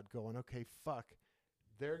fallout going, okay, fuck.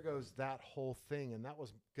 There goes that whole thing, and that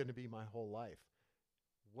was going to be my whole life.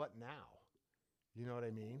 What now? You know what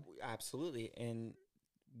I mean? Absolutely. And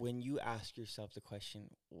when you ask yourself the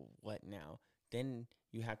question, what now? Then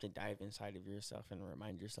you have to dive inside of yourself and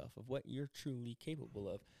remind yourself of what you're truly capable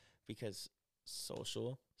of, because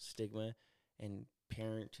social stigma and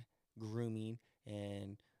parent grooming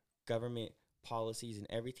and government policies and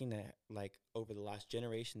everything that, like, over the last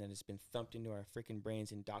generation that has been thumped into our freaking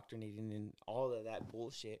brains, indoctrinated and all of that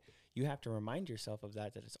bullshit, you have to remind yourself of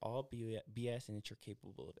that it's all BS and that you're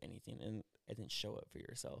capable of anything, and then show up for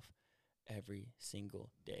yourself every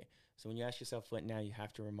single day. So when you ask yourself what now, you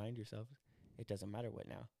have to remind yourself it doesn't matter what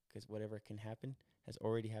now, because whatever can happen has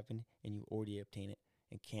already happened and you already obtain it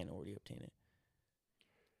and can already obtain it.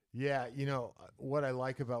 Yeah, what I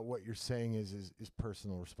like about what you're saying is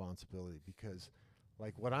personal responsibility, because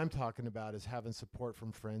like what I'm talking about is having support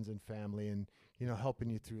from friends and family and, helping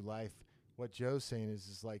you through life. What Joe's saying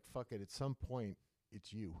is like, fuck it, at some point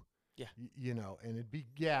it's you. Yeah. And it'd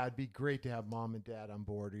be great to have mom and dad on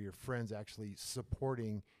board or your friends actually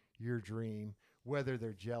supporting your dream, whether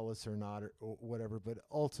they're jealous or not or whatever. But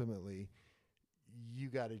ultimately, you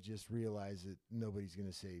got to just realize that nobody's going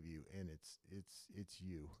to save you, and it's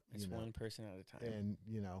you. It's one person at a time. And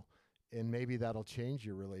and maybe that'll change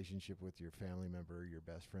your relationship with your family member or your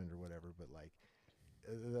best friend or whatever. But like,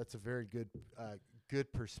 that's a very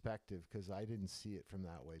good perspective, because I didn't see it from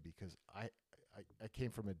that way, because I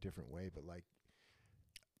came from a different way. But like,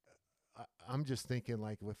 I'm just thinking,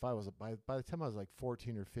 like, if I was by the time I was like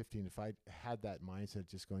 14 or 15, if I had that mindset,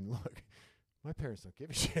 just going, look, my parents don't give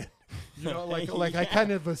a shit. Like yeah. I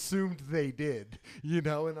kind of assumed they did, and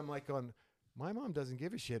I'm like going, my mom doesn't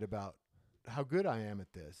give a shit about how good I am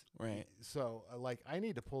at this. Right. So like, I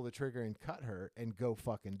need to pull the trigger and cut her and go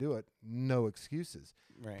fucking do it. No excuses.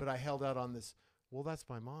 Right. But I held out on this, well, that's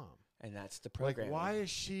my mom. And that's the program. Like, why is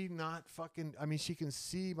she not fucking, I mean, she can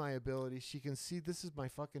see my ability. She can see this is my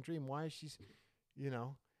fucking dream. Why is she,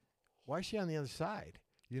 why is she on the other side?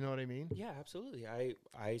 You know what I mean? Yeah, absolutely.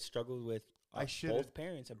 I struggled with both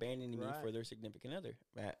parents abandoning me for their significant other.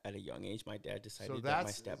 At a young age, my dad decided that my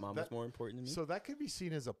stepmom was more important to me. So that could be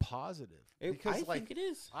seen as a positive. I think it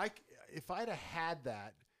is. If I'd have had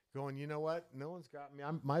that going, you know what? No one's got me.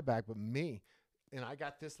 I'm my back, but me. and I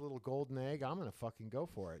got this little golden egg, I'm gonna fucking go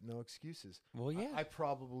for it. No excuses. Well, yeah. I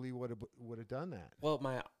probably would have done that. Well,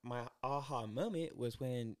 my aha moment was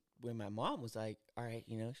when my mom was like, "All right,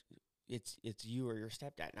 it's you or your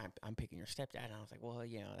stepdad," and I'm picking your stepdad, and I was like, "Well,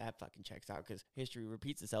 that fucking checks out because history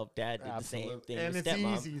repeats itself. Dad did the same thing and with it's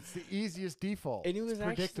stepmom." easy. It's the easiest default. And it was it's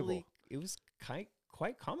predictable. actually it was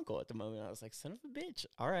quite comical at the moment. I was like, "Son of a bitch!"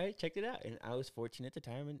 All right, checked it out, and I was fortunate at the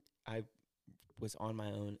time, and I was on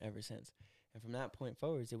my own ever since. And from that point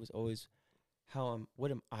forwards, it was always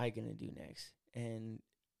what am I gonna do next? And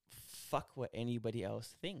fuck what anybody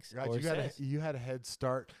else thinks Right, or says. you had a head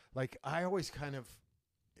start. Like I always kind of,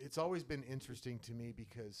 it's always been interesting to me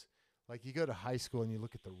because, like, you go to high school and you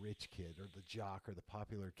look at the rich kid or the jock or the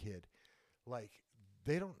popular kid, like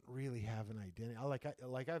they don't really have an identity.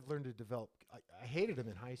 I've learned to develop. I hated them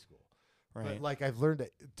in high school, Right. but like I've learned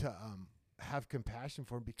to have compassion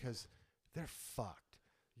for them because they're fucked.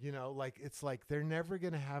 Like it's like they're never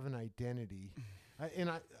gonna have an identity.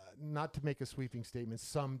 Not to make a sweeping statement,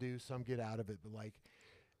 some do, some get out of it, but like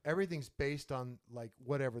everything's based on like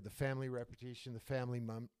whatever the family reputation, the family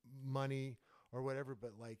money, or whatever.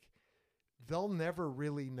 But like they'll never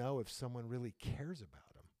really know if someone really cares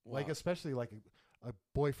about them. Wow. Like especially like a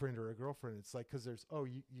boyfriend or a girlfriend. It's like because there's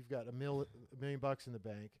you've got $1 million in the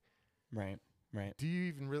bank. Right. Do you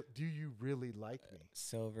even do you really like me?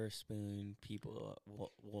 Silver spoon people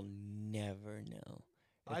will never know.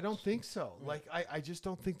 I don't think so. Like I just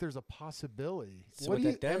don't think there's a possibility. So what what do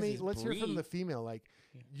you? that does is Let's hear from breed. the female. Like,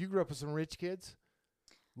 Yeah. you grew up with some rich kids.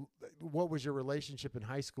 What was your relationship in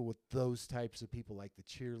high school with those types of people, like the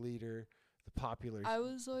cheerleader, the popular? I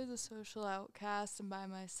was always a social outcast and by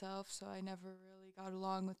myself, so I never really got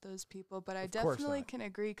along with those people. But I Of course definitely not. can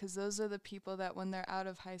agree because those are the people that when they're out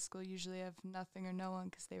of high school usually have nothing or no one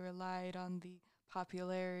because they relied on the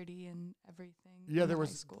popularity and everything. Yeah, in there high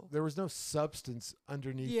was school. there was no substance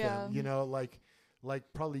underneath Yeah. them.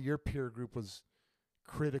 Like probably your peer group was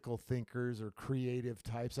critical thinkers or creative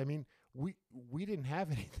types. I mean, we didn't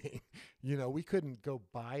have anything. We couldn't go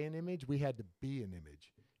buy an image. We had to be an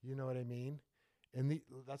image. You know what I mean? And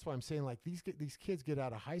that's why I'm saying, like, these kids get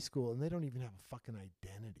out of high school and they don't even have a fucking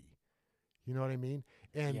identity. You know what I mean?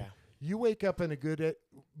 And Yeah. you wake up in a good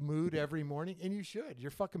mood every morning, and you should.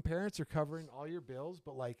 Your fucking parents are covering all your bills,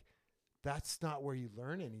 but like, that's not where you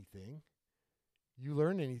learn anything. You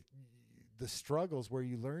learn the struggles where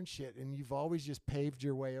you learn shit, and you've always just paved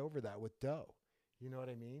your way over that with dough. You know what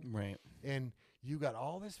I mean? Right. And you got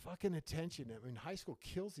all this fucking attention. I mean, high school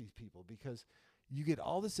kills these people because you get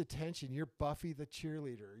all this attention. You're Buffy the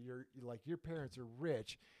cheerleader. You're like, your parents are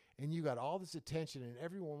rich, and you got all this attention, and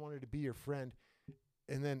everyone wanted to be your friend.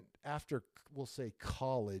 And then after, we'll say,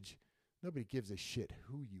 college, nobody gives a shit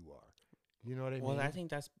who you are. You know what I mean? Well, I think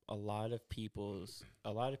that's a lot of people's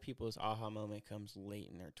aha moment comes late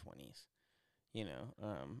in their 20s.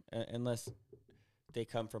 Unless they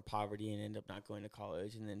come from poverty and end up not going to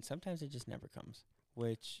college, and then sometimes it just never comes,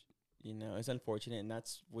 which is unfortunate. And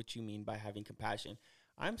that's what you mean by having compassion.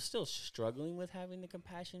 I'm still struggling with having the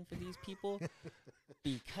compassion for these people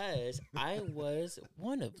because I was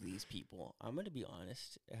one of these people. I'm going to be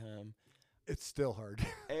honest. It's still hard.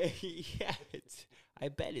 Yeah, I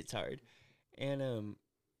bet it's hard. And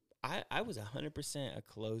I was 100% a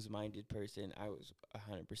closed-minded person. I was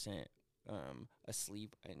 100%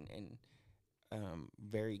 asleep and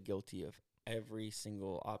very guilty of every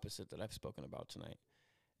single opposite that I've spoken about tonight.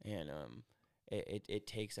 And it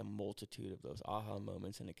takes a multitude of those aha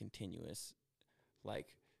moments and a continuous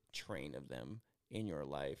like train of them in your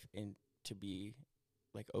life, and to be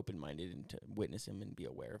like open-minded and to witness them and be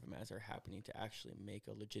aware of them as they're happening to actually make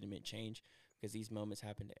a legitimate change, because these moments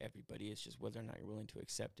happen to everybody. It's just whether or not you're willing to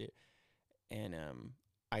accept it. And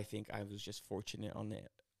I think I was just fortunate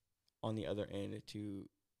on the other end to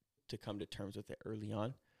come to terms with it early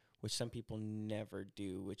on, which some people never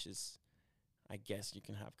do, which is, I guess you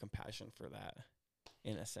can have compassion for that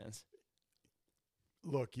in a sense.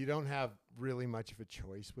 Look, you don't have really much of a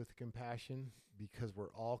choice with compassion because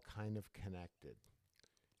we're all kind of connected.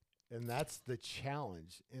 And that's the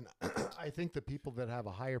challenge. And I think the people that have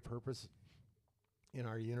a higher purpose in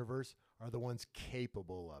our universe are the ones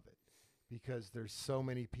capable of it, because there's so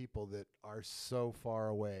many people that are so far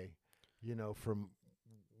away, from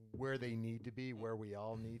where they need to be, where we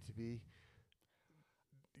all need to be.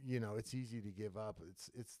 It's easy to give up.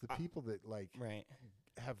 It's the people that Right.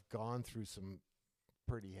 have gone through some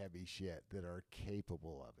pretty heavy shit that are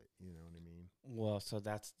capable of it. You know what I mean? Well, so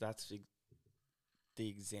that's the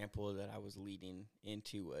example that I was leading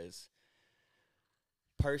into was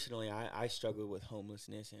personally, I struggle with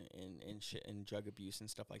homelessness and shit and drug abuse and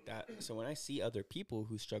stuff like that. So when I see other people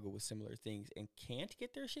who struggle with similar things and can't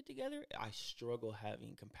get their shit together, I struggle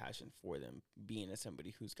having compassion for them, being as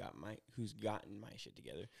somebody who's gotten my shit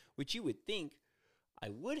together, which you would think I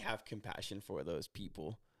would have compassion for those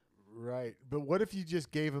people. Right. But what if you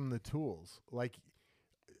just gave them the tools? Like,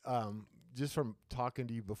 just from talking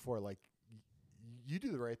to you before, like, you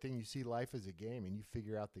do the right thing. You see life as a game, and you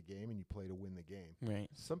figure out the game, and you play to win the game. Right.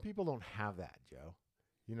 Some people don't have that, Joe.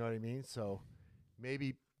 You know what I mean? So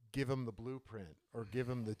maybe give them the blueprint or give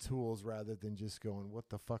them the tools rather than just going, "What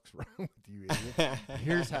the fuck's wrong with you, idiot?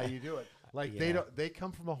 Here's how you do it." Like they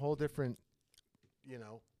come from a whole different,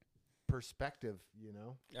 perspective.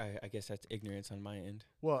 I guess that's ignorance on my end.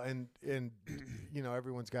 Well, and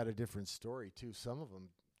everyone's got a different story too. Some of them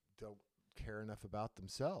don't care enough about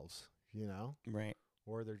themselves. Right.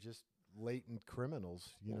 Or they're just latent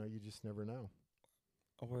criminals. You just never know.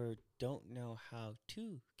 Or don't know how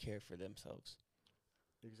to care for themselves.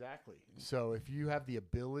 Exactly. So if you have the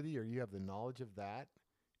ability or you have the knowledge of that,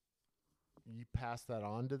 you pass that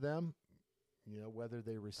on to them, whether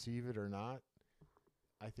they receive it or not.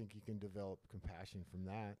 I think you can develop compassion from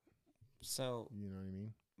that. So, you know what I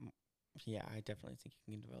mean? Yeah, I definitely think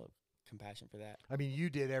you can develop compassion for that. I mean, you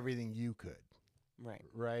did everything you could. Right.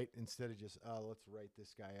 Right? Instead of just, let's write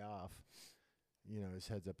this guy off, his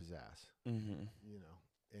head's up his ass, mm-hmm.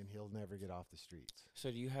 And he'll never get off the streets.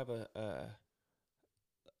 So do you have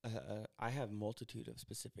I have multitude of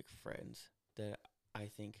specific friends that I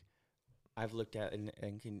think I've looked at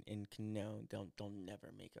and can know they'll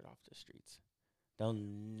never make it off the streets. They'll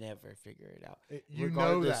never figure it out. You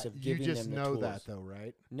know that. You just know that, though,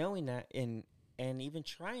 right? Knowing that and even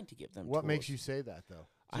trying to give them What tools. makes you say that, though?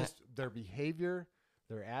 Just their behavior,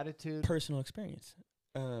 their attitude? Personal experience.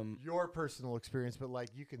 Your personal experience, but like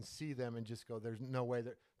you can see them and just go, there's no way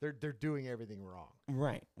they're doing everything wrong.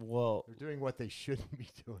 Right. Well, they're doing what they shouldn't be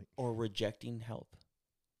doing. Or rejecting help.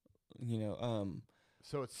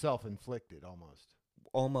 So it's self-inflicted almost.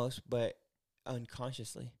 Almost, but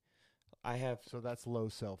unconsciously. So that's low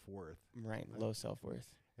self-worth. Right, low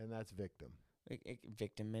self-worth. And that's victim.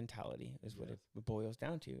 Victim mentality is what it boils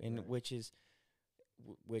down to, and right.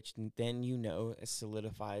 which then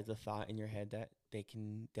solidifies the thought in your head that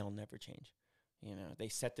they'll never change. They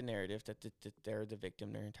set the narrative that they're the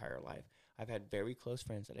victim their entire life. I've had very close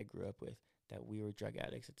friends that I grew up with that we were drug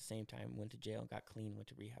addicts at the same time, went to jail, got clean, went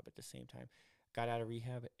to rehab at the same time, got out of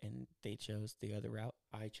rehab, and they chose the other route.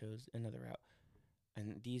 I chose another route.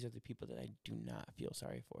 And these are the people that I do not feel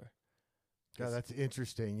sorry for. Yeah, that's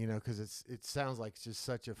interesting, because it sounds like it's just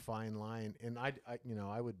such a fine line. And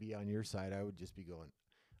I would be on your side. I would just be going,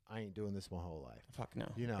 I ain't doing this my whole life. Fuck no.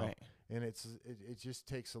 Right. And it just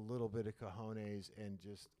takes a little bit of cojones and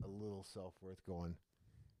just a little self-worth going,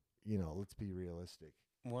 let's be realistic.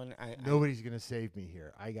 Nobody's going to save me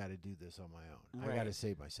here. I got to do this on my own. Right. I got to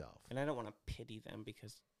save myself. And I don't want to pity them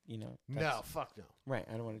because, no, fuck no. Right.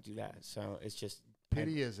 I don't want to do that. So it's just.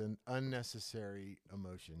 Pity is an unnecessary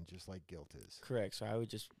emotion, just like guilt is. Correct. So I would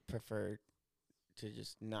just prefer to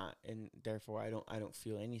just not, and therefore I don't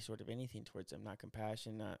feel any sort of anything towards them. Not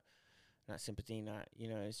compassion, not sympathy, not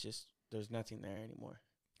it's just there's nothing there anymore.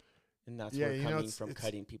 And that's where coming from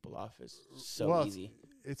cutting people off is so easy.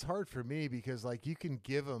 It's hard for me because like you can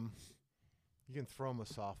throw them a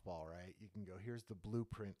softball, right? You can go, here's the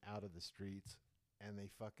blueprint out of the streets, and they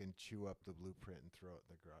fucking chew up the blueprint and throw it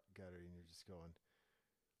in the gutter, and you're just going.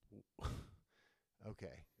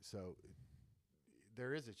 Okay, so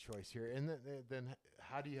there is a choice here, and then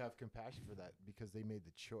how do you have compassion for that? Because they made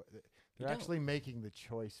the choice. They're actually making the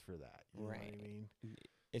choice for that. You know what I mean?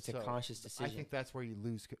 It's a conscious decision. I think that's where you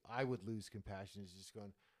lose. I would lose compassion. Is just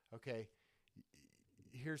going, okay,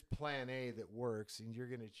 here's plan A that works, and you're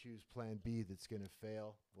going to choose plan B that's going to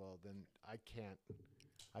fail. Well, then I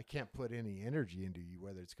can't put any energy into you,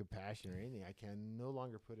 whether it's compassion or anything. I can no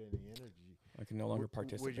longer put any energy. I can no longer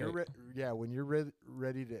participate. When you're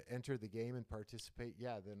ready to enter the game and participate,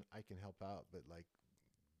 then I can help out. But like,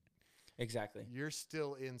 exactly, you're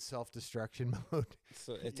still in self-destruction mode.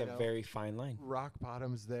 So it's a very fine line. Rock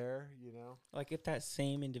bottom's there, Like if that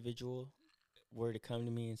same individual were to come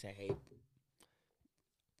to me and say, "Hey,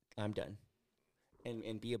 I'm done,"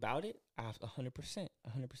 and be about it, 100%,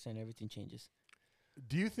 everything changes.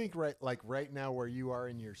 Do you think right now where you are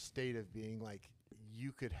in your state of being, like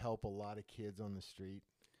you could help a lot of kids on the street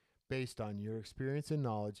based on your experience and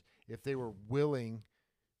knowledge if they were willing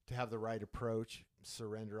to have the right approach,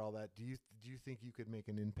 surrender all that? Do you think you could make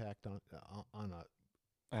an impact on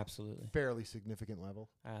a absolutely fairly significant level?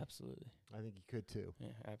 Absolutely. I think you could too.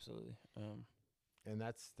 Yeah, absolutely. And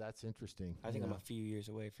that's interesting. I think I'm a few years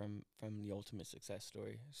away from the ultimate success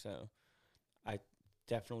story. So I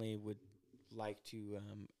definitely would like to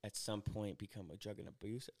at some point become a drug and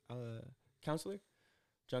abuse counselor,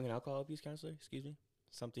 drug and alcohol abuse counselor, excuse me,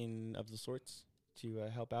 something of the sorts to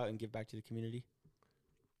help out and give back to the community.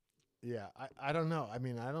 Yeah, I don't know. I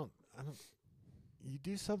mean, I don't. You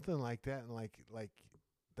do something like that, and like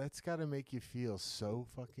that's got to make you feel so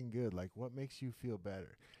fucking good. Like, what makes you feel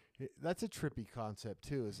better? That's a trippy concept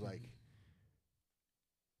too. Is like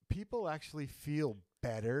people actually feel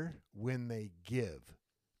better when they give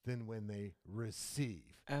than when they receive.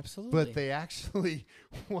 Absolutely. But they actually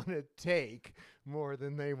want to take more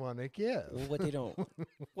than they want to give. Well,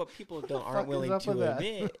 what people fuck aren't is willing up to with that?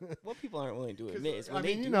 admit, what people aren't willing to admit is when I they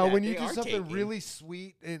mean, do you know, that, when you they do are something taking. really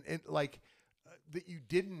sweet and like that you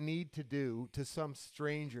didn't need to do to some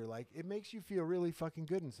stranger, like it makes you feel really fucking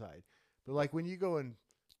good inside. But like when you go and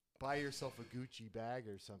buy yourself a Gucci bag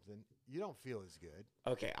or something, you don't feel as good.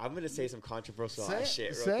 Okay, I'm gonna say some controversial Say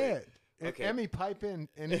shit. Real say quick. it. Okay. Emmy, pipe in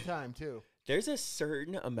anytime too. There's a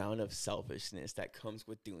certain amount of selfishness that comes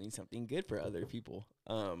with doing something good for other people.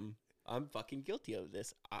 I'm fucking guilty of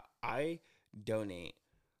this. I donate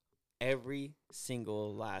every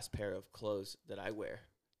single last pair of clothes that I wear.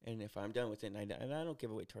 And if I'm done with it, and I don't give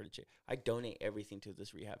away tarted shit, I donate everything to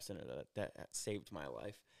this rehab center that saved my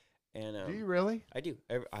life. And Do you really? I do.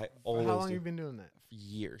 I always How long do. have you been doing that?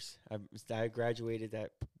 Years. I graduated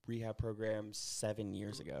that rehab program 7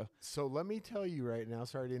 years ago. So let me tell you right now,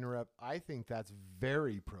 sorry to interrupt, I think that's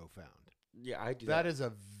very profound. Yeah, I do. That is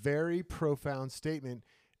a very profound statement.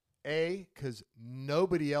 A, because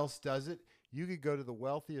nobody else does it. You could go to the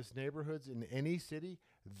wealthiest neighborhoods in any city.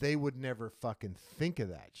 They would never fucking think of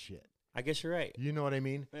that shit. I guess you're right. You know what I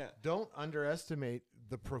mean? Yeah. Don't underestimate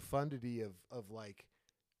the profundity of like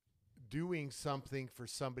doing something for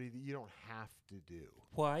somebody that you don't have to do.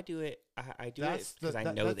 Well, I do it. I do That's it because I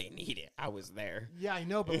that- know that- they need it. I was there. Yeah, I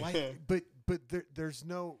know, but like, but there's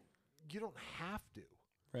no, you don't have to.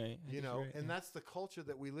 Right. You know, and that's the culture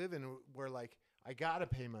that we live in where like I gotta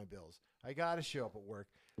pay my bills, I gotta show up at work.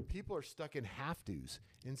 People are stuck in have tos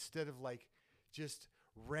instead of like just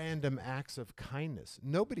random acts of kindness.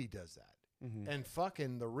 Nobody does that. And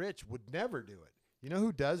fucking the rich would never do it. You know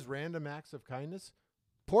who does random acts of kindness?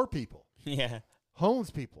 Poor people, Yeah. homeless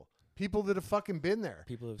people, people that have fucking been there,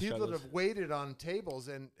 People have that struggles. have waited on tables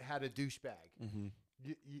and had a douchebag. Mm-hmm.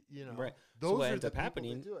 You know, Right. So those what are ends the up people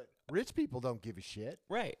happening- that do it. Rich people don't give a shit.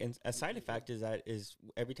 Right. And a side effect is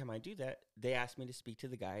every time I do that, they ask me to speak to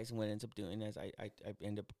the guys. And what ends up doing is I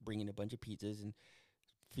end up bringing a bunch of pizzas and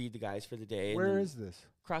feed the guys for the day. Where and is this?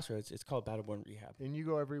 Crossroads? It's called Battleborn Rehab. And you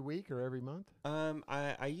go every week or every month?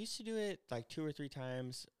 I used to do it like 2 or 3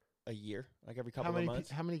 times a year, like every couple of months.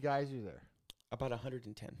 How many guys are there? About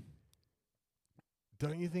 110.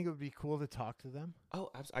 Don't you think it would be cool to talk to them? Oh,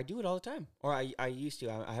 I do it all the time. Or I used to.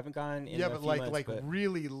 I haven't gone in Yeah, a but few like months, like but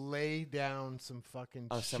really lay down some fucking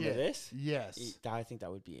shit. some of this? Yes. I think that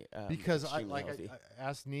would be Because extremely I healthy.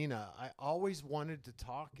 asked Nina, I always wanted to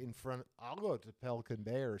talk in front. I'll go to Pelican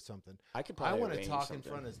Bay or something. I could I probably want to arrange talk something. in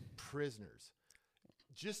front of prisoners,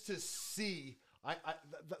 just to see.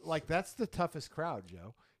 Like that's the toughest crowd,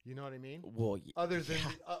 Joe. You know what I mean? Well, Other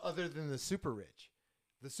than the super rich,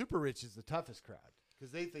 the super rich is the toughest crowd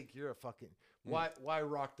because they think you're a fucking why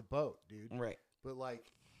rock the boat, dude? right. But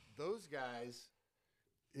like those guys,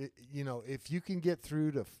 you know, if you can get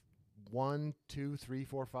through to 1, 2, 3,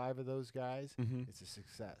 4, 5 of those guys, Mm-hmm. it's a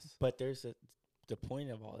success. But the point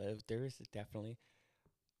of all that. There is definitely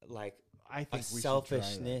like I a think we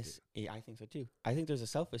selfishness. Should try Yeah, I think so too. I think there's a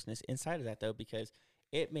selfishness inside of that though, because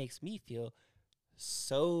it makes me feel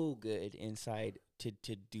so good inside to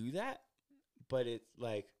do that. But it's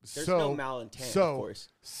like there's no malintent, of course.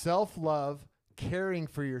 Self-love, caring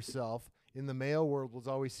for yourself in the male world was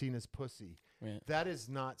always seen as pussy. Right. That is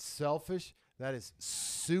not selfish. That is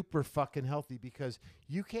super fucking healthy because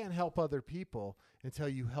you can't help other people until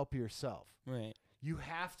you help yourself. Right. You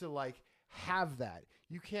have to like have that.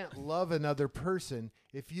 You can't love another person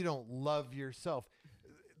if you don't love yourself.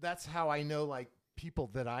 That's how I know like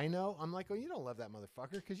people that I know. I'm like, oh, you don't love that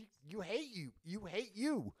motherfucker because you hate you. You hate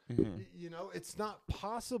you. Mhm. You know, it's not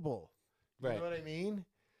possible. You Right. know what I mean?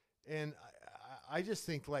 And I just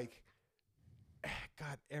think like,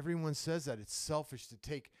 God, everyone says that it's selfish to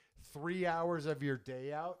take 3 hours of your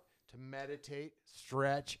day out to meditate,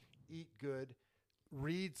 stretch, eat good,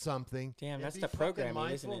 read something. Damn, and that's be the fucking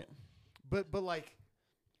programming, isn't mindful. it? But like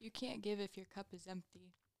You can't give if your cup is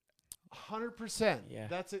empty. 100%. Yeah.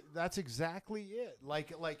 That's it. That's exactly it.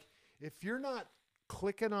 Like if you're not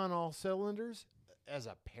clicking on all cylinders as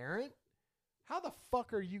a parent, how the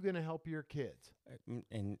fuck are you going to help your kids?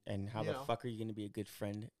 And how You the know? fuck are you going to be a good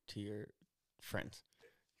friend to your friends,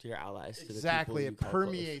 to your allies, Exactly. to It the people you call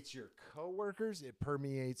permeates your coworkers. It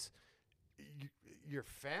permeates your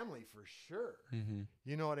family for sure. close? Mm-hmm.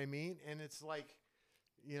 You know what I mean? And it's like,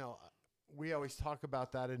 you know, we always talk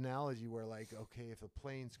about that analogy where, like, okay, if a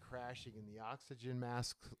plane's crashing and the oxygen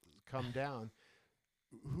masks come down,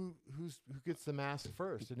 who gets the mask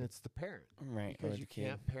first? And it's the parent, Right. because or you the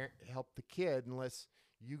kid. can't help the kid unless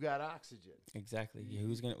you got oxygen. Exactly.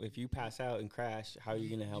 Who's gonna if you pass out and crash? How are you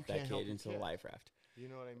gonna help You that can't help kid the into kid. the life raft? You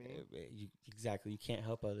know what I mean? Exactly. You can't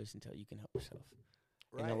help others until you can help yourself.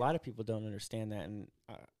 Right. And a lot of people don't understand that, and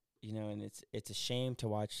and it's a shame to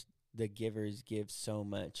watch the givers give so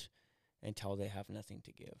much until they have nothing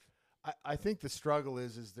to give. I think the struggle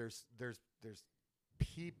is there's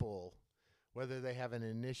people, whether they have an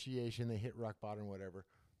initiation, they hit rock bottom, whatever,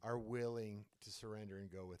 are willing to surrender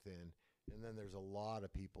and go within. And then there's a lot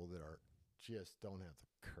of people that are just don't have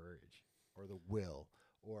the courage or the will,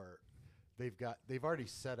 or they've already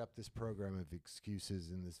set up this program of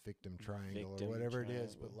excuses in this victim triangle or whatever it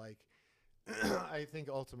is. But like, I think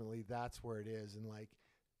ultimately that's where it is. And like,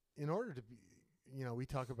 in order to be, we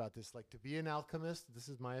talk about this, like, to be an alchemist, this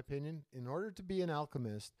is my opinion. In order to be an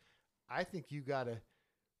alchemist, I think you got to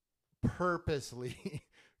purposely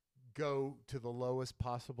go to the lowest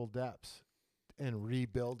possible depths and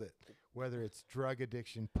rebuild it, whether it's drug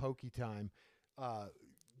addiction, pokey time,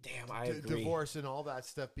 Damn, I agree. divorce and all that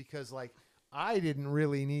stuff, because like, I didn't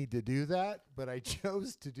really need to do that, but I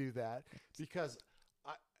chose to do that because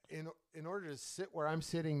in order to sit where I'm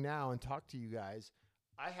sitting now and talk to you guys,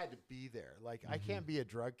 I had to be there. Like, I can't be a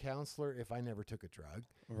drug counselor if I never took a drug.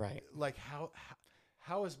 Right. Like,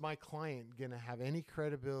 how is my client going to have any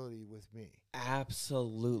credibility with me?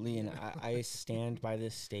 Absolutely. And I stand by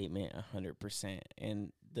this statement 100%.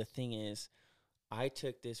 And the thing is, I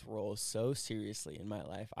took this role so seriously in my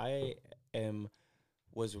life. I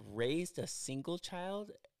was raised a single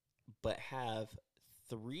child, but have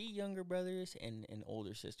 3 younger brothers and an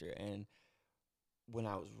older sister. And when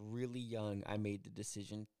I was really young, I made the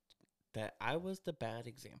decision that I was the bad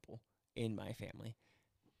example in my family,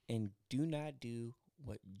 and do not do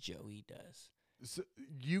what Joey does. So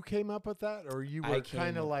you came up with that, or you I were came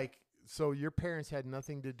kind of up- like, so your parents had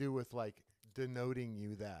nothing to do with like denoting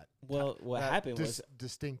you that? Well, what that happened was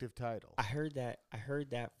distinctive title. I heard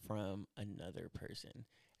that from another person,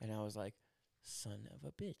 and I was like, son of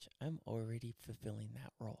a bitch, I'm already fulfilling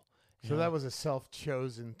that role. So that was a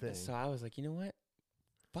self-chosen thing. So I was like, you know what?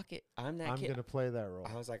 Fuck it. I'm that I'm kid. going to play that role.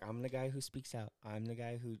 I was like, I'm the guy who speaks out. I'm the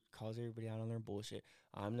guy who calls everybody out on their bullshit.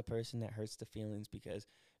 I'm the person that hurts the feelings because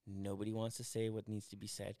nobody wants to say what needs to be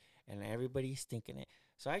said, and everybody's thinking it.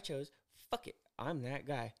 So I chose, fuck it. I'm that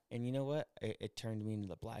guy. And you know what? It turned me into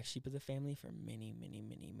the black sheep of the family for many, many,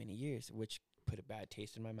 many, many years, which put a bad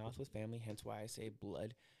taste in my mouth with family. Hence why I say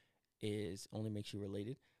blood only makes you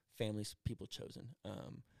related. Family's people chosen.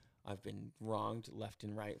 I've been wronged left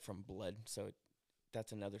and right from blood, so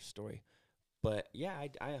that's another story. But yeah,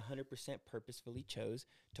 I 100% purposefully chose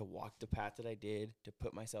to walk the path that I did, to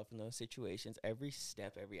put myself in those situations. Every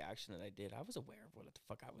step, every action that I did, I was aware of what the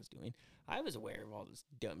fuck I was doing. I was aware of all this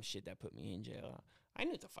dumb shit that put me in jail. I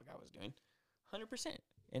knew what the fuck I was doing, 100%.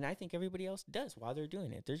 And I think everybody else does while they're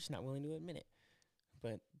doing it. They're just not willing to admit it.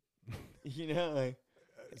 But, like,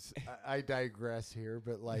 I digress here,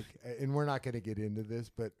 but like, and we're not going to get into this,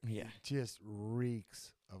 but yeah. it just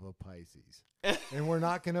reeks of a Pisces. And we're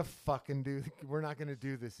not going to we're not going to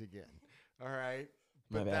do this again. All right.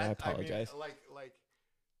 My bad. I apologize. Like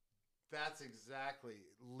that's exactly,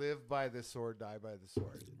 live by the sword, die by the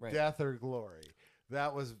sword, Right. Death or glory.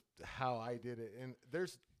 That was how I did it. And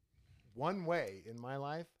there's one way in my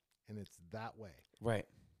life, and it's that way. Right.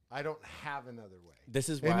 I don't have another way. This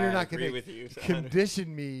is why And you're I not agree gonna with you.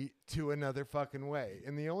 condition me to another fucking way.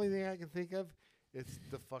 And the only thing I can think of, it's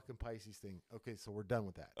the fucking Pisces thing. Okay, so we're done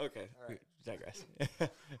with that. Okay. All right. Digress.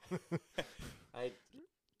 I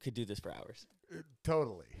could do this for hours.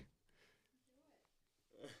 Totally.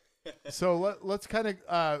 So let's kind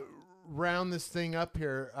of round this thing up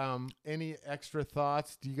here. Any extra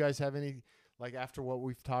thoughts? Do you guys have any, like, after what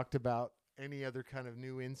we've talked about, any other kind of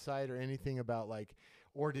new insight or anything about, like,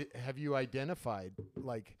 or have you identified,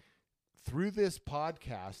 like, through this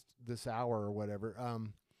podcast, this hour or whatever,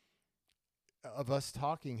 of us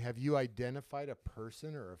talking, have you identified a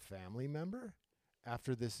person or a family member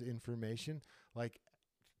after this information? Like,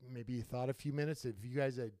 maybe you thought a few minutes, have you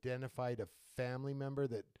guys identified a family member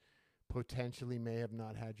that potentially may have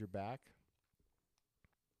not had your back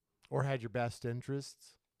or had your best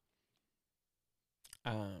interests?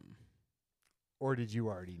 Or did you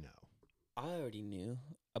already know? I already knew,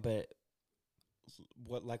 but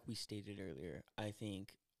what, like we stated earlier, I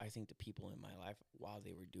think the people in my life while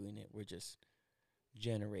they were doing it were just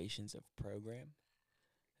generations of program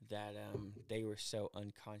that they were so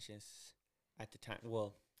unconscious at the time.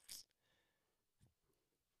 Well,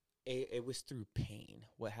 it was through pain.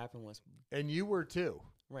 What happened was, And you were too.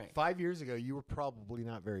 right. 5 years ago, you were probably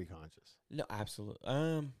not very conscious. No,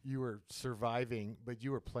 absolutely. You were surviving, but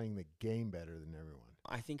you were playing the game better than everyone.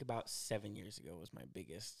 I think about 7 years ago was my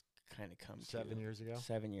biggest kind of come to. 7 years ago?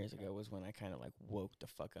 7 years ago was when I kind of like woke the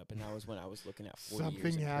fuck up, and that was when I was looking at 4 years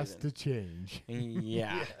Something in has prison. to change.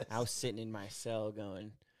 Yeah, Yes. I was sitting in my cell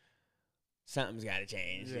going, something's got to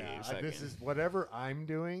change. dude. Yeah, this Fucking- is whatever I'm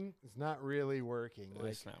doing is not really working.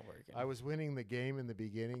 Like, it's not working. I was winning the game in the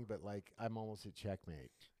beginning, but like I'm almost at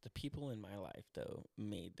checkmate. The people in my life, though,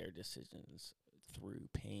 made their decisions through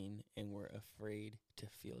pain and were afraid to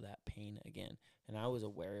feel that pain again. And I was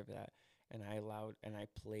aware of that, and I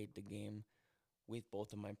played the game with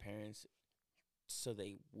both of my parents so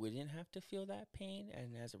they wouldn't have to feel that pain,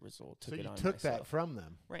 and as a result, took So it you on took myself. that from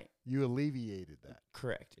them. Right. You alleviated that.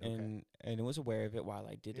 Correct. Okay. And I was aware of it while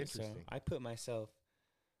I did it. So Interesting. I put myself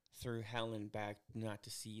through hell and back not to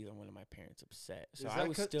see either one of my parents upset. So Is I that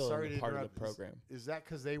was 'cause- still sorry a to part of the interrupt, program. Is that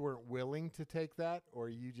because they weren't willing to take that, or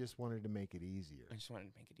you just wanted to make it easier? I just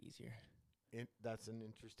wanted to make it easier. That's an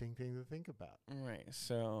interesting thing to think about. Right.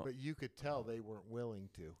 So But you could tell they weren't willing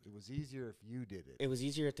to. It was easier if you did it. it was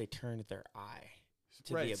easier if they turned their eye to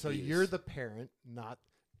the Right. So abuse. you're the parent, not.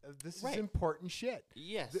 This Right. is important shit.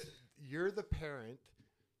 Yes. You're the parent,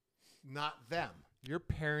 not them. You're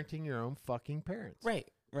parenting your own fucking parents.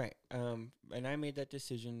 Right. Right. And I made that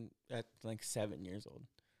decision at like 7 years old.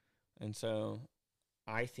 And so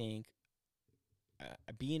I think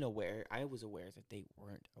being aware, I was aware that they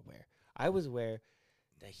weren't aware. I was aware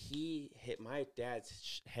that he hit my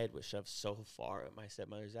dad's head was shoved so far at my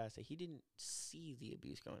stepmother's ass that he didn't see the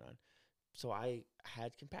abuse going on. So I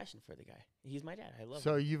had compassion for the guy. He's my dad. I love him.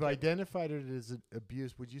 So you've identified it as an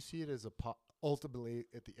abuse. Would you see it as a ultimately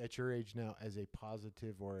at your age now as a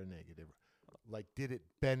positive or a negative? Like, did it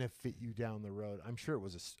benefit you down the road? I'm sure it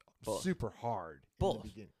was Both. super hard Both. in the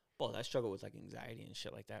beginning. Both. I struggle with like anxiety and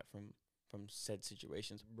shit like that from said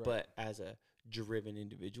situations. Right. But as a driven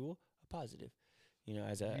individual, a positive. You know,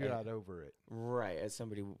 as a You got over it. right, as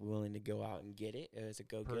somebody willing to go out and get it, as a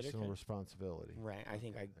go-getter. Personal responsibility. Right. I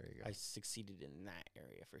think There you go. I succeeded in that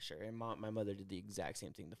area for sure. And my mother did the exact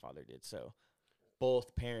same thing the father did. So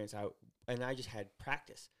both parents, I just had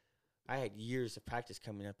practice. I had years of practice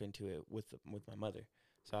coming up into it with my mother.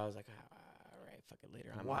 So I was like, all right, fuck it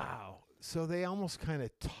later. Wow. So they almost kind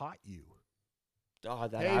of taught you. Oh,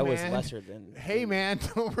 that Hey, I was man. lesser than. Hey, man,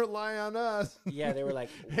 don't rely on us. Yeah, they were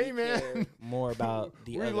like, Hey, we care man. more about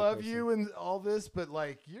the we other love person. you and all this, but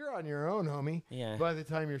like you're on your own, homie. Yeah. By the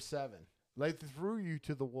time you're 7, like threw you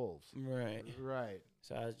to the wolves. Right. Right.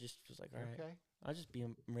 So I was like, all right, Okay. I'll just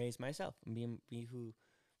raise myself and be who.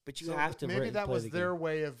 But you So have to. maybe that play was the their game.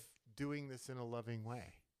 way of doing this in a loving way,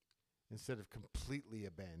 instead of completely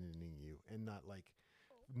abandoning you and not like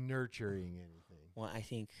nurturing anything. Well, I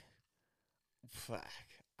think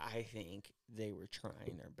they were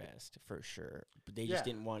trying their best for sure, but they just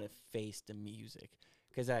Yeah. didn't want to face the music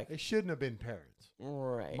because I They shouldn't have been parents.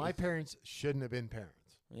 right. My parents shouldn't have been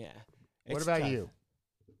parents. yeah. What It's about tough. you?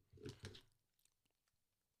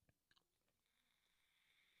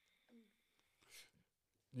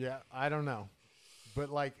 Yeah, I don't know, but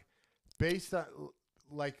like based on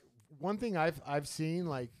like one thing I've seen,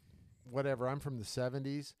 like whatever, I'm from the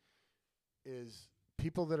 70s, is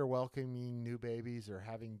people that are welcoming new babies or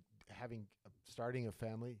starting a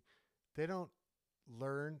family, they don't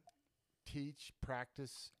learn, teach,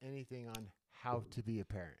 practice anything on how to be a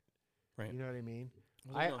parent. Right. You know what I mean?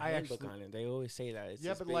 Well, there's no I handbook actually- on it. They always say that. It's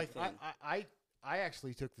Yeah, this but big like thing. I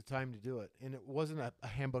actually took the time to do it, and it wasn't a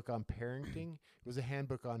handbook on parenting. It was a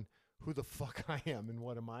handbook on who the fuck I am and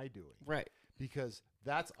what am I doing. right. Because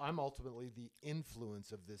I'm ultimately the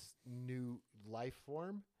influence of this new life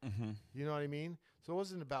form. Mm-hmm. You know what I mean? So it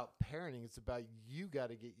wasn't about parenting. It's about you got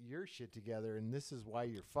to get your shit together, and this is why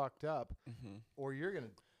you're fucked up, Mm-hmm. or you're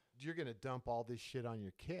gonna dump all this shit on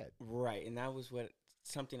your kid. Right, and that was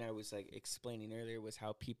something I was like explaining earlier was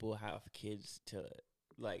how people have kids to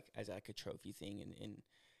like as like a trophy thing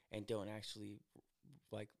and don't actually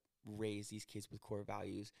like raise these kids with core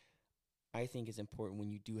values. I think it's important when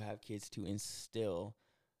you do have kids to instill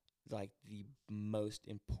like the most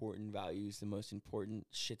important values, the most important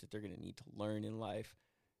shit that they're gonna need to learn in life.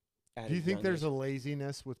 Do you think there's a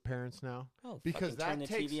laziness with parents now? because because that turn the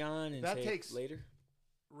takes- TV on and that say takes- later?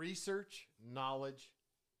 Research, knowledge,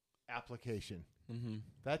 application. Mm-hmm.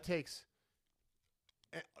 That takes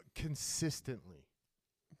consistently.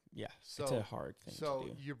 Yeah, So it's a hard thing to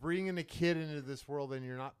do. you're bringing a kid into this world and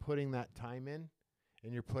you're not putting that time in,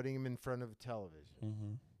 and you're putting him in front of a television.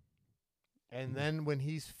 Mm-hmm. And then when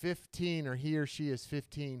he's 15 or he or she is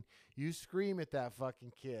 15, you scream at that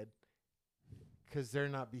fucking kid because they're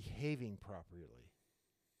not behaving properly.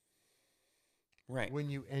 Right. When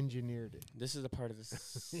you engineered it. This is a part of the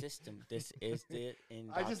system. This is the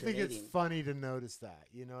indoctrinating. I just think it's funny to notice that.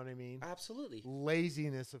 You know what I mean? Absolutely.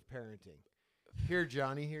 Laziness of parenting. Here,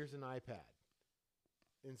 Johnny, here's an iPad.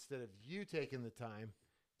 Instead of you taking the time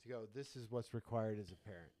to go, this is what's required as a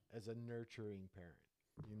parent, as a nurturing parent.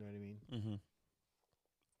 You know what I mean? Mm-hmm.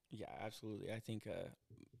 Yeah, absolutely. I think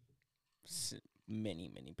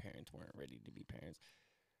many parents weren't ready to be parents.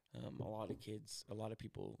 A lot of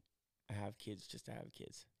people have kids just to have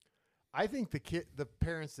kids. I think the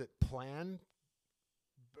parents that plan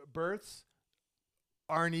births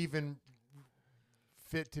aren't even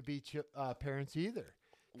fit to be parents either.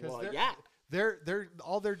 Well, they're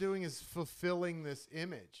all they're doing is fulfilling this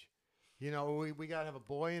image. You know, we got to have a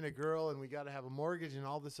boy and a girl, and we got to have a mortgage and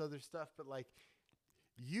all this other stuff. But like,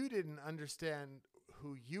 you didn't understand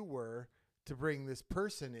who you were to bring this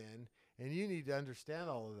person in, and you need to understand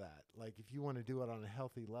all of that. Like, if you want to do it on a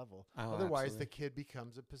healthy level, otherwise absolutely. the kid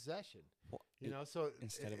becomes a possession. Well, So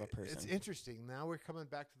instead of a person. It's interesting. Now we're coming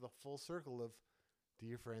back to the full circle of, do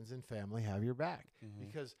your friends and family have your back? Mm-hmm.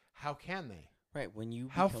 Because how can they? Right. When you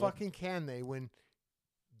How fucking can they when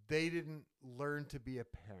they didn't learn to be a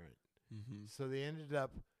parent? Mm-hmm. So they ended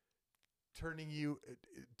up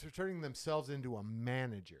turning themselves into a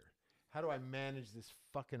manager. How do I manage this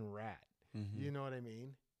fucking rat? Mm-hmm. You know what I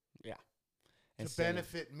mean? Yeah. To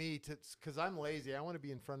benefit me, because I'm lazy. I want to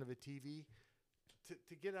be in front of a TV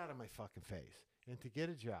to get out of my fucking face and to get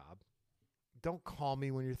a job. Don't call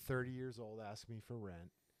me when you're 30 years old. Ask me for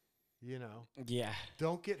rent. You know? Yeah.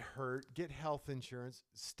 Don't get hurt. Get health insurance.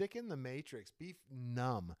 Stick in the matrix. Be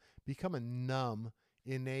numb. Become a numb,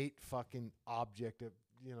 innate fucking object of,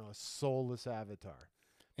 a soulless avatar.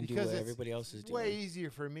 And because do what it's everybody else is doing. way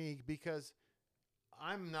easier for me because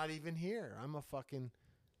I'm not even here. I'm a fucking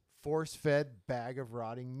force-fed bag of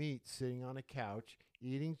rotting meat sitting on a couch,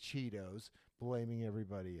 eating Cheetos, blaming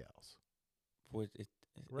everybody else. Right?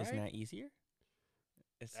 Isn't that easier?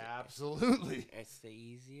 Absolutely. It's the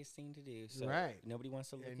easiest thing to do. So right. Nobody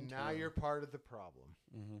wants to look into it. And now you're part of the problem.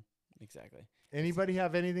 Mm-hmm. Exactly. Anybody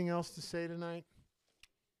have anything else to say tonight?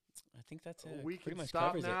 I think that's it. We Pretty can much stop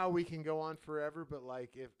covers now. it. We can go on forever, but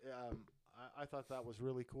like if I thought that was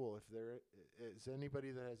really cool. If there is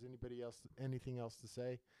anybody that has anything else to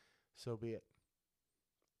say, so be it.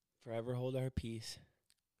 Forever hold our peace.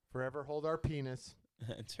 Forever hold our penis.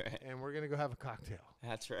 That's right. And we're gonna go have a cocktail.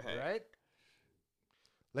 That's right. All right.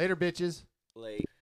 Later, bitches. Late.